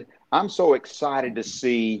 And I'm so excited to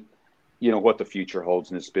see, you know, what the future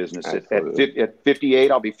holds in this business. At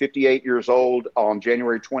 58, I'll be 58 years old on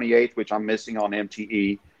January 28th, which I'm missing on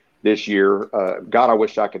MTE this year. God, I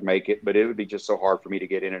wish I could make it, but it would be just so hard for me to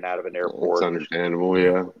get in and out of an airport. It's understandable,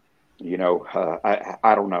 yeah. You know,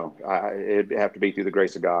 I don't know. It'd have to be through the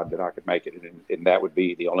grace of God that I could make it, and that would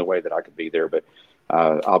be the only way that I could be there. But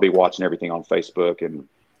I'll be watching everything on Facebook and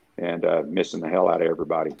missing the hell out of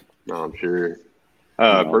everybody. No, I'm sure.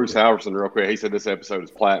 Bruce Halverson, real quick. He said this episode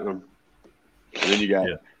is platinum. And then you got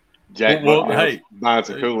Jack Bucknell buying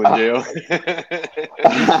some cooling gel.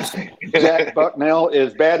 Jack Bucknell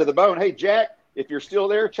is bad to the bone. Hey, Jack, if you're still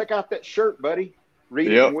there, check out that shirt, buddy.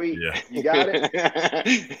 Read it and weep. Yeah. You got it.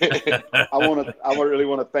 I really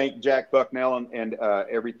want to thank Jack Bucknell and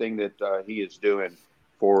everything that he is doing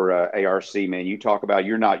for ARC. Man, you talk about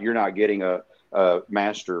you're not getting a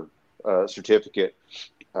master certificate,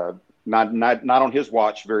 not on his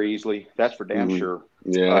watch very easily. That's for damn sure.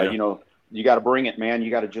 Yeah, you got to bring it, man. You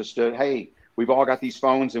got to just hey, we've all got these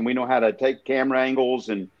phones and we know how to take camera angles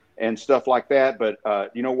and stuff like that. But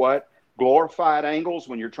you know what? Glorified angles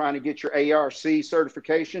when you're trying to get your ARC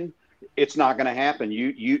certification, it's not going to happen.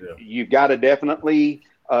 You've got to definitely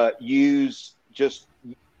just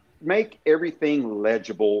make everything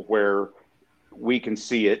legible where we can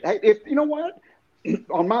see it. Hey, if you know what,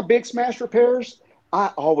 on my big smash repairs, I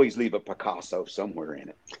always leave a Picasso somewhere in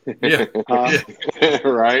it. Yeah,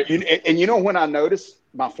 right. And you know when I notice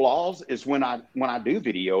my flaws is when I do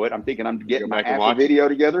video it. I'm thinking I'm getting my after video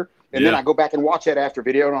together, and then I go back and watch that after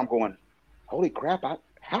video, and I'm going, holy crap!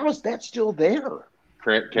 How is that still there?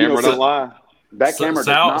 Camera don't lie. That camera does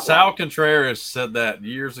not Sal lie. Contreras said that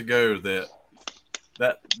years ago that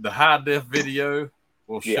the high def video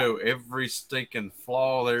will show every stinking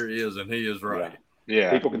flaw there is, and he is right.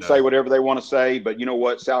 Yeah. People can say whatever they want to say, but you know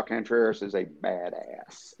what? Sal Contreras is a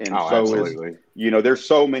badass. And absolutely. There's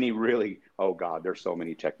so many there's so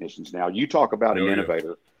many technicians now. You talk about an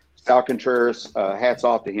innovator. Sal Contreras, hats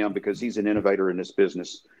off to him because he's an innovator in this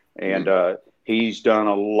business. And he's done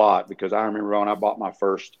a lot because I remember when I bought my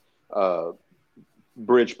first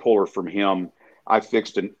bridge puller from him, I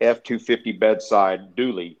fixed an F-250 bedside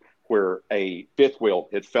dually where a fifth wheel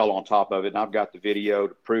had fell on top of it. And I've got the video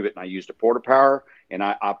to prove it. And I used a Porta Power. And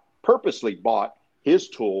I purposely bought his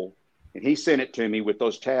tool. And he sent it to me with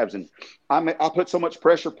those tabs. And I put so much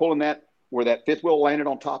pressure pulling that where that fifth wheel landed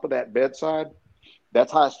on top of that bedside.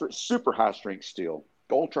 That's super high strength steel.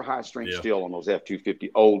 Ultra high strength steel on those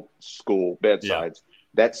F-250 old school bedsides.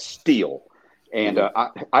 That's steel. And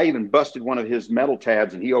I even busted one of his metal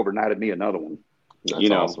tabs and he overnighted me another one. That's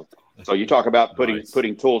awesome. So you talk about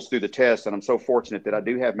putting tools through the test, and I'm so fortunate that I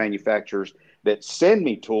do have manufacturers that send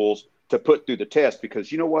me tools to put through the test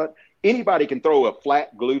because you know what? Anybody can throw a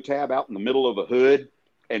flat glue tab out in the middle of a hood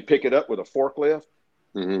and pick it up with a forklift,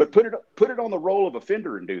 but put it on the roll of a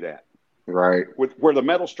fender and do that. Right. Where the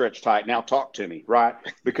metal stretch tight. Now talk to me, right?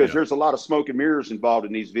 Because there's a lot of smoke and mirrors involved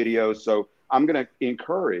in these videos. So I'm going to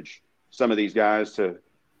encourage some of these guys to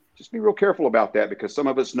just be real careful about that because some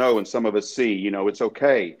of us know and some of us see, it's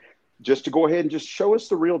okay just to go ahead and just show us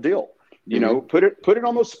the real deal. Put it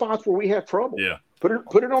on those spots where we have trouble. Yeah. Put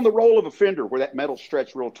it on the roll of a fender where that metal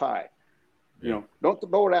stretch real tight. Don't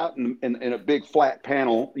throw it out in a big flat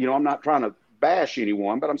panel. I'm not trying to bash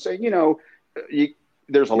anyone, but I'm saying,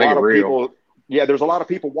 there's a lot of people. Yeah, there's a lot of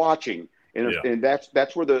people watching, and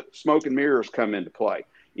that's where the smoke and mirrors come into play.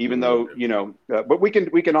 Even though but we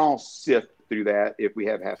can all sift through that if we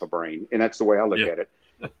have half a brain, and that's the way I look at it.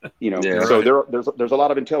 So there's a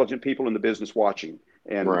lot of intelligent people in the business watching,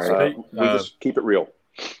 and we just keep it real.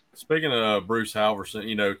 Speaking of Bruce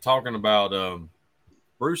Halverson, talking about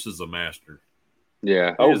Bruce is a master.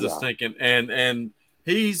 Yeah, he is a stinking, and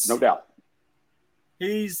he's no doubt.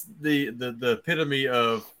 He's the epitome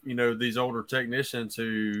of, these older technicians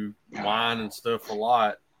who whine and stuff a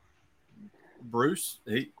lot. Bruce,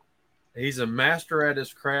 he's a master at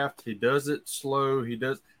his craft. He does it slow.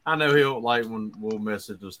 I know he'll when we'll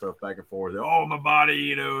message and stuff back and forth. Oh, my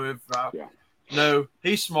body, No,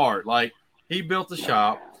 he's smart. Like he built the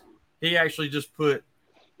shop. He actually just put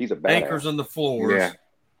anchors in the floors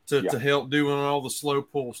to help doing all the slow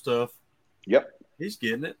pull stuff. Yep. He's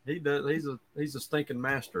getting it. He does. He's a stinking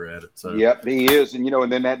master at it. So. Yep, he is. And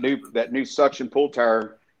and then that new suction pull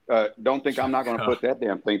tire. Don't think I'm not going to put that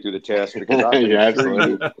damn thing through the test because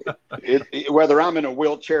whether I'm in a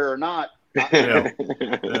wheelchair or not,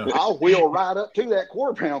 I'll wheel right up to that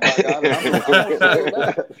quarter pound.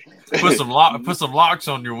 Put some locks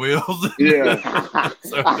on your wheels. Yeah,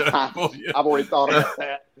 I've already thought about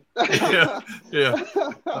that. Yeah.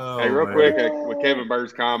 Oh, hey, real quick, with Kevin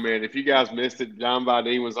Bird's comment, if you guys missed it, John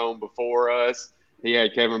Vidine was on before us. He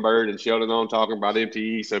had Kevin Bird and Sheldon on talking about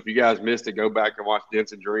MTE. So if you guys missed it, go back and watch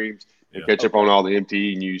Denson Dreams and catch up on all the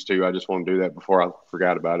MTE news too. I just want to do that before I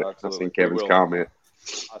forgot about it. Absolutely. I seen Kevin's comment.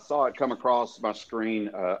 I saw it come across my screen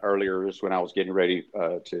earlier, just when I was getting ready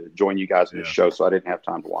to join you guys in the show, so I didn't have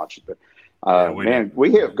time to watch it. But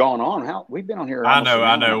We have gone on. We've been on here. I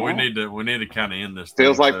know. We need to kind of end this.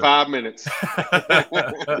 Feels like 5 minutes.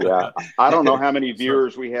 Yeah, I don't know how many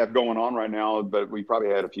viewers we have going on right now, but we probably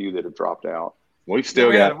had a few that have dropped out. We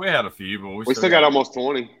had a few, but we still got almost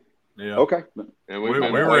 20. Yeah. Okay. And we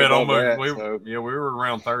were at almost we were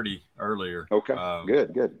around 30 earlier. Okay.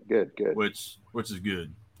 Good. Which is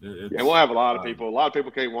good. And we'll have a lot of people. A lot of people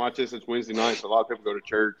can't watch this. It's Wednesday night, so a lot of people go to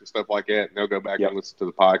church and stuff like that, and they'll go back and listen to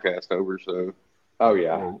the podcast over. So,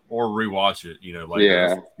 or rewatch it. Later.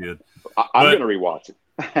 That's good. I'm going to rewatch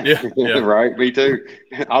it. Yeah, right. Me too.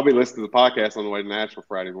 I'll be listening to the podcast on the way to Nashville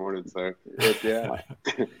Friday morning. So,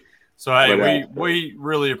 So, hey, we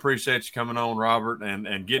really appreciate you coming on, Robert,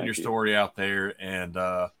 and getting your story out there. And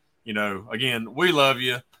again, we love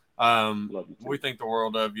you. We think the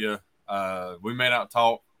world of you. We may not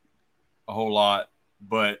talk a whole lot,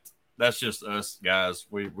 but that's just us guys.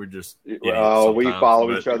 We're just we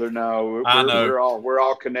follow each other now. We're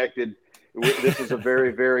all connected. This is a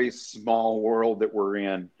very, very small world that we're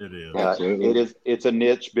in. It is. Absolutely. It's a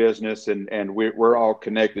niche business, and we're all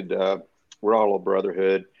connected. We're all a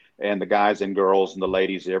brotherhood, and the guys and girls and the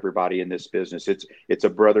ladies, everybody in this business. It's a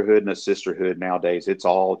brotherhood and a sisterhood nowadays. It's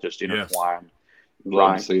all just intertwined.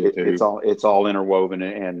 Yes. Right. It's all interwoven,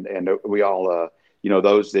 and we all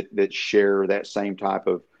those that share that same type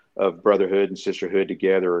of brotherhood and sisterhood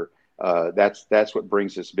together. That's what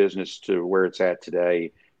brings this business to where it's at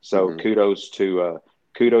today. So kudos to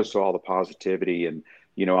all the positivity, and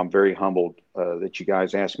I'm very humbled that you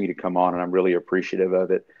guys asked me to come on, and I'm really appreciative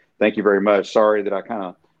of it. Thank you very much. Sorry that I kind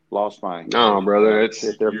of lost my. No, brother, it's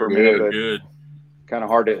there for me. Good. Kind of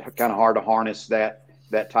hard to harness that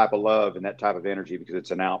type of love and that type of energy, because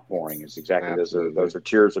it's an outpouring. It's exactly those are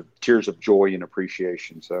tears of joy and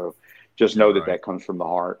appreciation. So just know that comes from the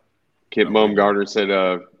heart. Kip Baumgartner said,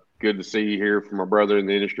 "Good to see you here from my brother in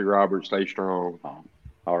the industry, Robert. Stay strong."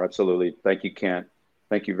 Oh, absolutely. Thank you, Kent.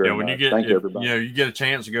 Thank you very much. Thank you, everybody. You get a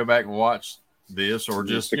chance to go back and watch this, or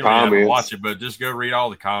just the comments. Watch it, but just go read all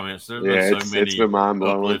the comments. There's been so many. It's been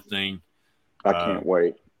mind-blowing. Uplifting. I can't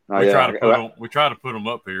wait. We try to put them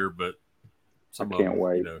up here, but I can't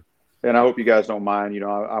wait. And I hope you guys don't mind.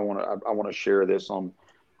 I want to share this on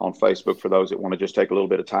Facebook for those that want to just take a little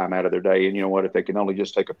bit of time out of their day. And you know what? If they can only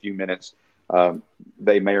just take a few minutes,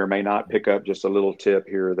 they may or may not pick up just a little tip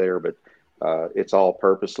here or there. But it's all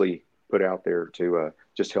purposely put out there to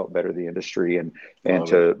just help better the industry and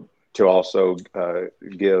to also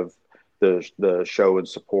give the show and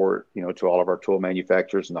support, to all of our tool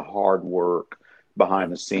manufacturers and the hard work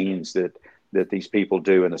behind the scenes that these people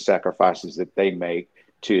do, and the sacrifices that they make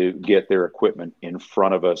to get their equipment in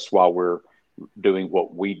front of us while we're doing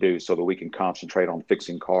what we do, so that we can concentrate on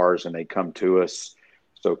fixing cars, and they come to us.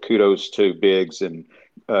 So kudos to Biggs and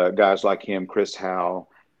guys like him, Chris Howe,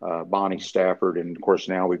 Bonnie Stafford, and of course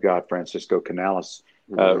now we've got Francisco Canales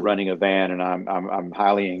running a van, and I'm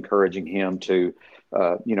highly encouraging him to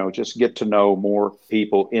just get to know more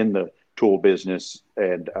people in the tool business,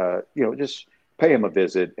 and just pay him a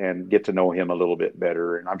visit and get to know him a little bit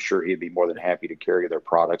better. And I'm sure he'd be more than happy to carry their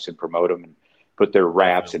products and promote them and put their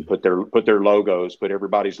wraps and put their logos, put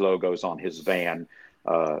everybody's logos on his van,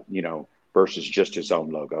 versus just his own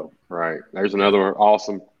logo. Right. There's another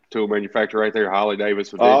awesome tool manufacturer right there, Holly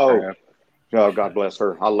Davis with DentCraft. Oh, God bless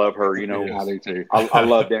her. I love her. I do too. I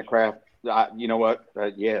love DentCraft. You know what?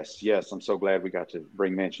 Yes. I'm so glad we got to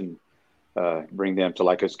bring them to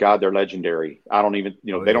us. God, they're legendary. I don't even,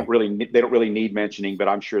 they don't really need mentioning, but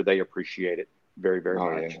I'm sure they appreciate it very, very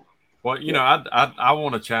much. Yeah. Well, I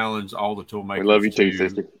want to challenge all the tool makers. We love you too,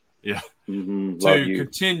 sister. Yeah. To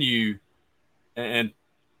continue and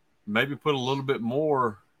maybe put a little bit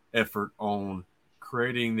more effort on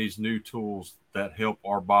creating these new tools that help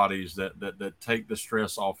our bodies, that take the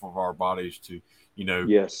stress off of our bodies, to,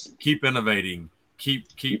 keep innovating, keep,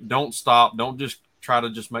 don't stop. Don't just try to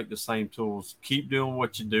just make the same tools. Keep doing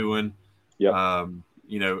what you're doing. Yeah. And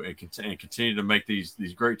continue to make these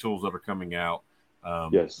great tools that are coming out.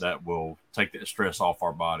 That will take the stress off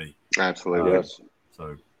our body. Absolutely. Yes.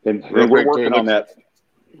 So, and we're working on that.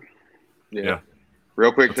 Yeah.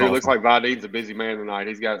 Real quick, too. Awesome. Looks like Vadine's a busy man tonight.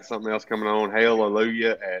 He's got something else coming on.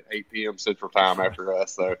 Hallelujah at 8 p.m. Central Time after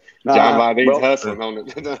us. So John Vadine's hustling on it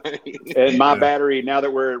tonight. And my battery, now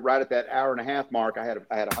that we're right at that hour and a half mark, I had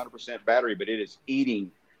 100% battery, but it is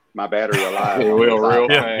eating my battery alive. It will real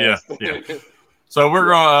fast. Yeah. So we're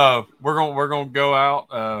gonna go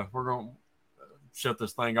out. We're gonna shut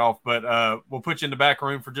this thing off, but we'll put you in the back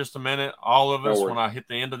room for just a minute. All of us, when I hit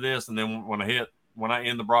the end of this, and then when I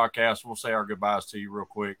end the broadcast, we'll say our goodbyes to you real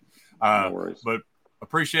quick. No worries. But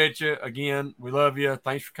appreciate you again. We love you.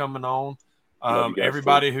 Thanks for coming on.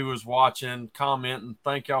 Everybody who was watching, commenting,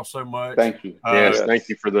 thank y'all so much. Thank you. Yes, thank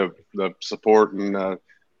you for the support and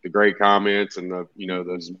the great comments and the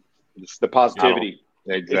positivity.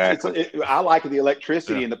 Exactly. I like the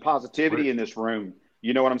electricity and the positivity in this room.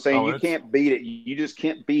 You know what I'm saying? You can't beat it. You just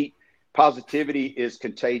can't beat positivity. Is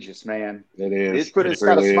contagious, man. It is. It's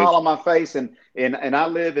got a smile on my face, and I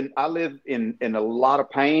live in a lot of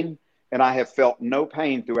pain, and I have felt no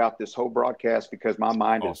pain throughout this whole broadcast because my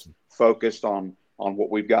mind is focused on what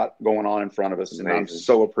we've got going on in front of us, and I'm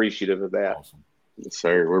so appreciative of that. Awesome. Yes,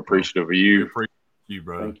 sir. We're appreciative of you. We appreciate you,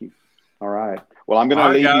 bro. Thank you. All right. Well, I'm going to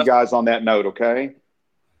leave you guys on that note, okay?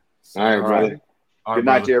 All right, brother. Good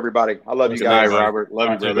night to everybody. I love you guys. Good night, Robert.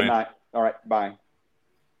 Love you, brother. Good night. All right. Bye.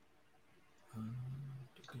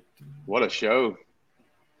 What a show.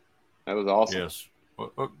 That was awesome. Yes.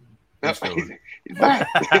 He's back.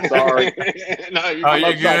 Sorry. No, I'm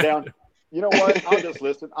upside down. You know what?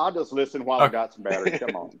 I'll just listen while I got some battery.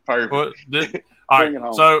 Come on. Perfect. All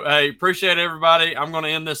right. So, hey, appreciate everybody. I'm going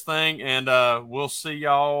to end this thing, and we'll see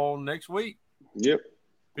y'all next week. Yep.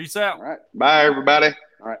 Peace out. All right. Bye, everybody.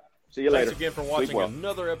 All right. See you later. Thanks again for watching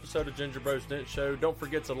another episode of Ginger Bros Dent Show. Don't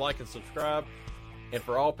forget to like and subscribe. And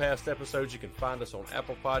for all past episodes, you can find us on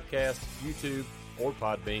Apple Podcasts, YouTube, or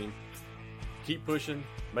Podbean. Keep pushing.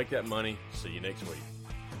 Make that money. See you next week.